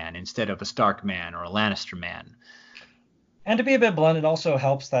Jaehaerys' man instead of a Stark man or a Lannister man. And to be a bit blunt, it also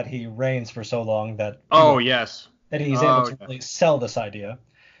helps that he reigns for so long that Oh, yes. he's able Oh, to yeah. really sell this idea.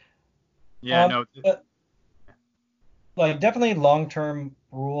 Yeah, no. But like definitely long-term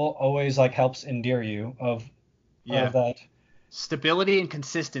rule always like helps endear you Yeah. of that. Stability and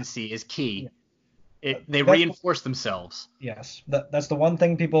consistency is Yeah. key. They That's reinforce themselves. yes. That's the one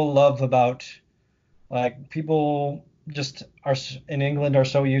thing people love about like people just in England are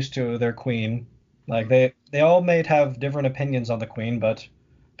so used to their queen. Like they all may have different opinions on the queen, but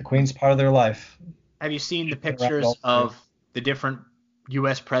the queen's part of their life. Have you seen the She's been around all pictures through. of the different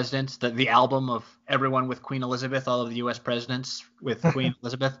U.S. presidents, the album of everyone with Queen Elizabeth, all of the U.S. presidents with Queen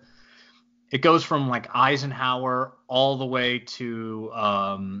Elizabeth? It goes from like Eisenhower all the way to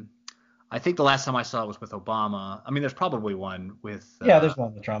I think the last time I saw it was with Obama. I mean, there's probably one with Yeah, there's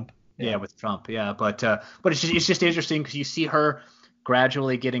one with Trump. yeah, with Trump. Yeah, but it's just interesting because you see her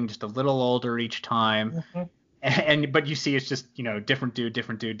gradually getting just a little older each time, Mhm. but you see it's just different dude,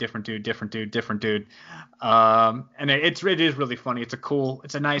 different dude, different dude, different dude, different dude. And it is really funny.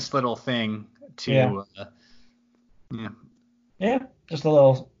 It's a nice little thing Yeah. to yeah. Yeah. Just a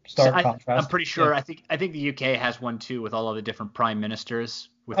little So stark I'm contrast. pretty Yeah. sure I think the UK has one too with all of the different prime ministers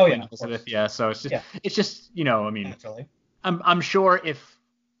with Oh Queen yeah, of Elizabeth. course. Yeah, so Yeah. it's just I mean Naturally. I'm sure if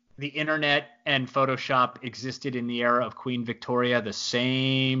the internet and Photoshop existed in the era of Queen Victoria, the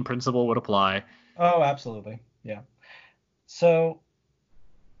same principle would apply. Oh, absolutely. Yeah. So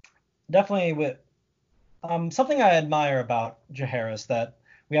definitely with something I admire about Jaehaerys that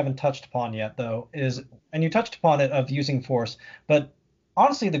we haven't touched upon yet, though, is, and you touched upon it, of using force. But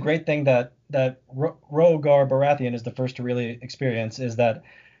honestly, the great thing that Rogar Baratheon is the first to really experience is that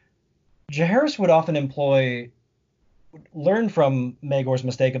Jaehaerys would often learn from Maegor's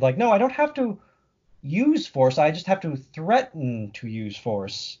mistake of like, no, I don't have to use force. I just have to threaten to use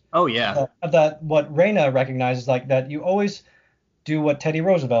force. Oh yeah. That what Rhaena recognizes, like that you always do what Teddy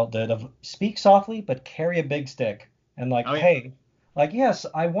Roosevelt did of speak softly but carry a big stick and like, Oh yeah. hey, like yes,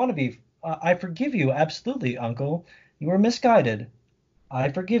 I want to be, I forgive you, absolutely, Uncle. You were misguided.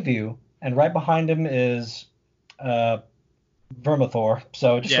 I forgive you. And right behind him is uh, Vermithor.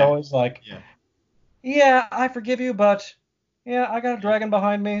 So just Yeah. always like, Yeah. yeah, I forgive you, but yeah, I got a dragon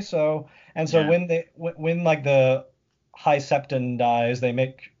behind me. So and so Yeah. when like the High Septon dies, they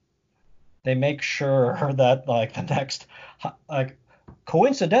make sure that like the next like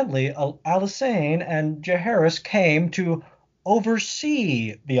coincidentally Alysanne and Jaehaerys came to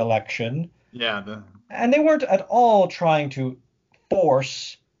oversee the election, Yeah. The and they weren't at all trying to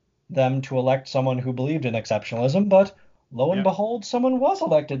force them to elect someone who believed in exceptionalism, but lo and yeah. behold, someone was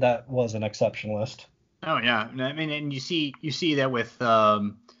elected that was an exceptionalist. Oh yeah. I mean, and you see that with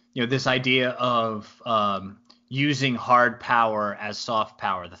this idea of using hard power as soft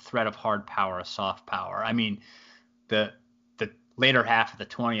power, the threat of hard power as soft power. I mean, the the later half of the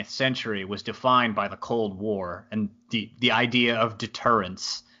 20th century was defined by the Cold War and the idea of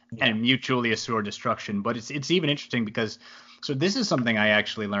deterrence Yeah. and mutually assured destruction. But it's even interesting because so this is something I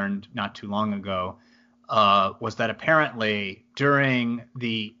actually learned not too long ago. Was that apparently during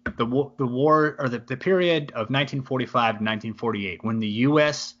the war or the period of 1945 to 1948 when the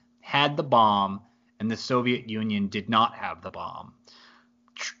U.S. had the bomb and the Soviet Union did not have the bomb,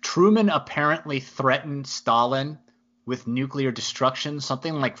 Truman apparently threatened Stalin with nuclear destruction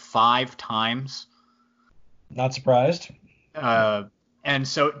something like 5 times. Not surprised. Uh, and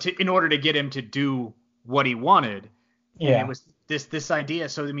so in order to get him to do what he wanted, and it Yeah, was this idea.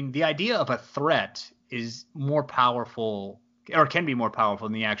 So I mean, the idea of a threat is more powerful, or can be more powerful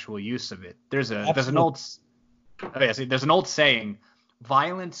than the actual use of it. absolutely. There's an old saying: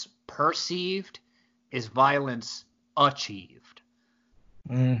 violence perceived is violence achieved.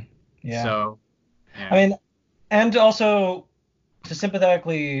 Yeah. So I yeah. mean, and also to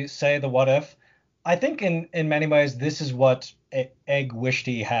sympathetically say the what if, I think in many ways this is what Egg wished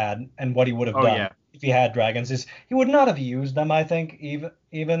he had and what he would have Oh done yeah. if he had dragons is he would not have used them, I think,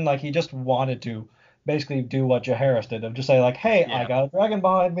 even like he just wanted to basically do what Jaehaerys did of just say like, hey, I Yeah. got a dragon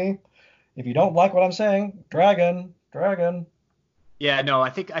behind me. If you don't like what I'm saying, dragon, dragon. Yeah, no, I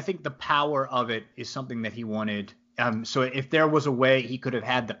think the power of it is something that he wanted. So if there was a way he could have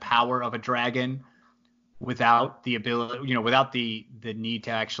had the power of a dragon without the ability, without the need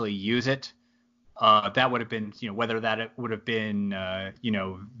to actually use it, that would have been, whether that it would have been, I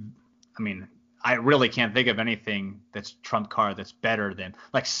mean, I really can't think of anything that's trump card that's better than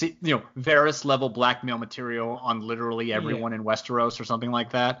like, Varys level blackmail material on literally Yeah. everyone in Westeros or something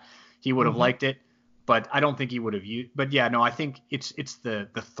like that. He would have Hmm. liked it, but I don't think he would have used. But yeah, no, I think it's the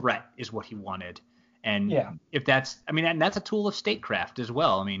threat is what he wanted, and Yeah. if that's, I mean, and that's a tool of statecraft as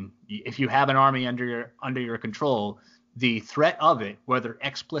well. I mean, if you have an army under your control, the threat of it, whether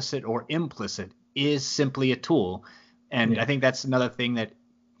explicit or implicit, is simply a tool. And I Yeah. think that's another thing that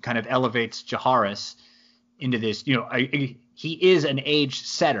kind of elevates Jaharis into this. He is an age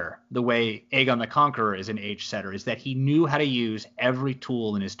setter, the way Aegon the Conqueror is an age setter, is that he knew how to use every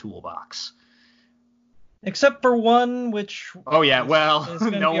tool in his toolbox. Except for one, which Oh yeah, is well, is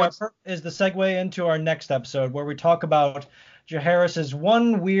going to no be one's. is the segue into our next episode where we talk about Jaehaerys's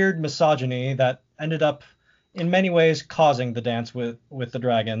one weird misogyny that ended up in many ways causing the dance with the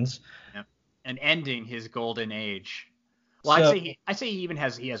dragons. Yep. And ending his golden age. Well, So I'd say he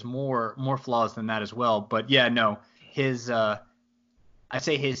has more flaws than that as well. But yeah, no, his I'd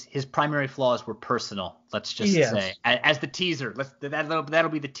say his primary flaws were personal. Let's just say yes, as the teaser. That'll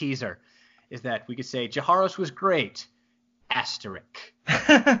be the teaser. is that we could say Jaharos was great. Asterisk.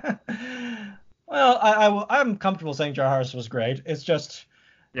 Well, I'm comfortable saying Jaharis was great.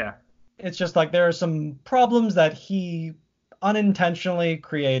 Yeah. It's just like there are some problems that he unintentionally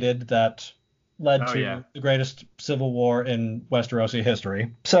created that led to the greatest civil war in Westerosi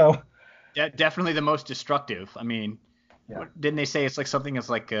history. So Definitely the most destructive. I mean, didn't they say it's like something that's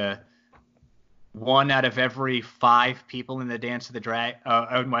like 1 out of every 5 people in the Dance of the Dragon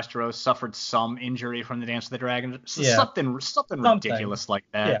in Westeros suffered some injury from the Dance of the Dragon. Something ridiculous like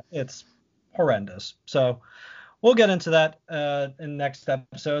that. Yeah, it's horrendous. So we'll get into that in next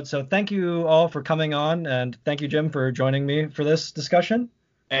episode. So thank you all for coming on, and thank you, Jim, for joining me for this discussion.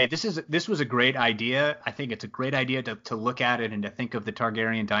 Hey, this was a great idea. I think it's a great idea to look at it and to think of the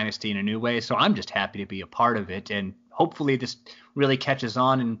Targaryen dynasty in a new way. So I'm just happy to be a part of it, and hopefully this really catches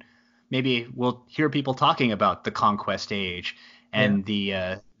on, and maybe we'll hear people talking about the Conquest Age and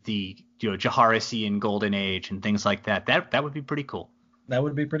the Jaharisian Golden Age and things like that. That would be pretty cool. That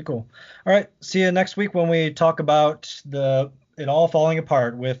would be pretty cool. All right, see you next week when we talk about it all falling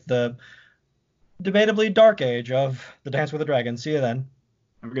apart with the debatably dark age of the Dance with the Dragon. See you then.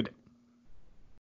 Have a good day.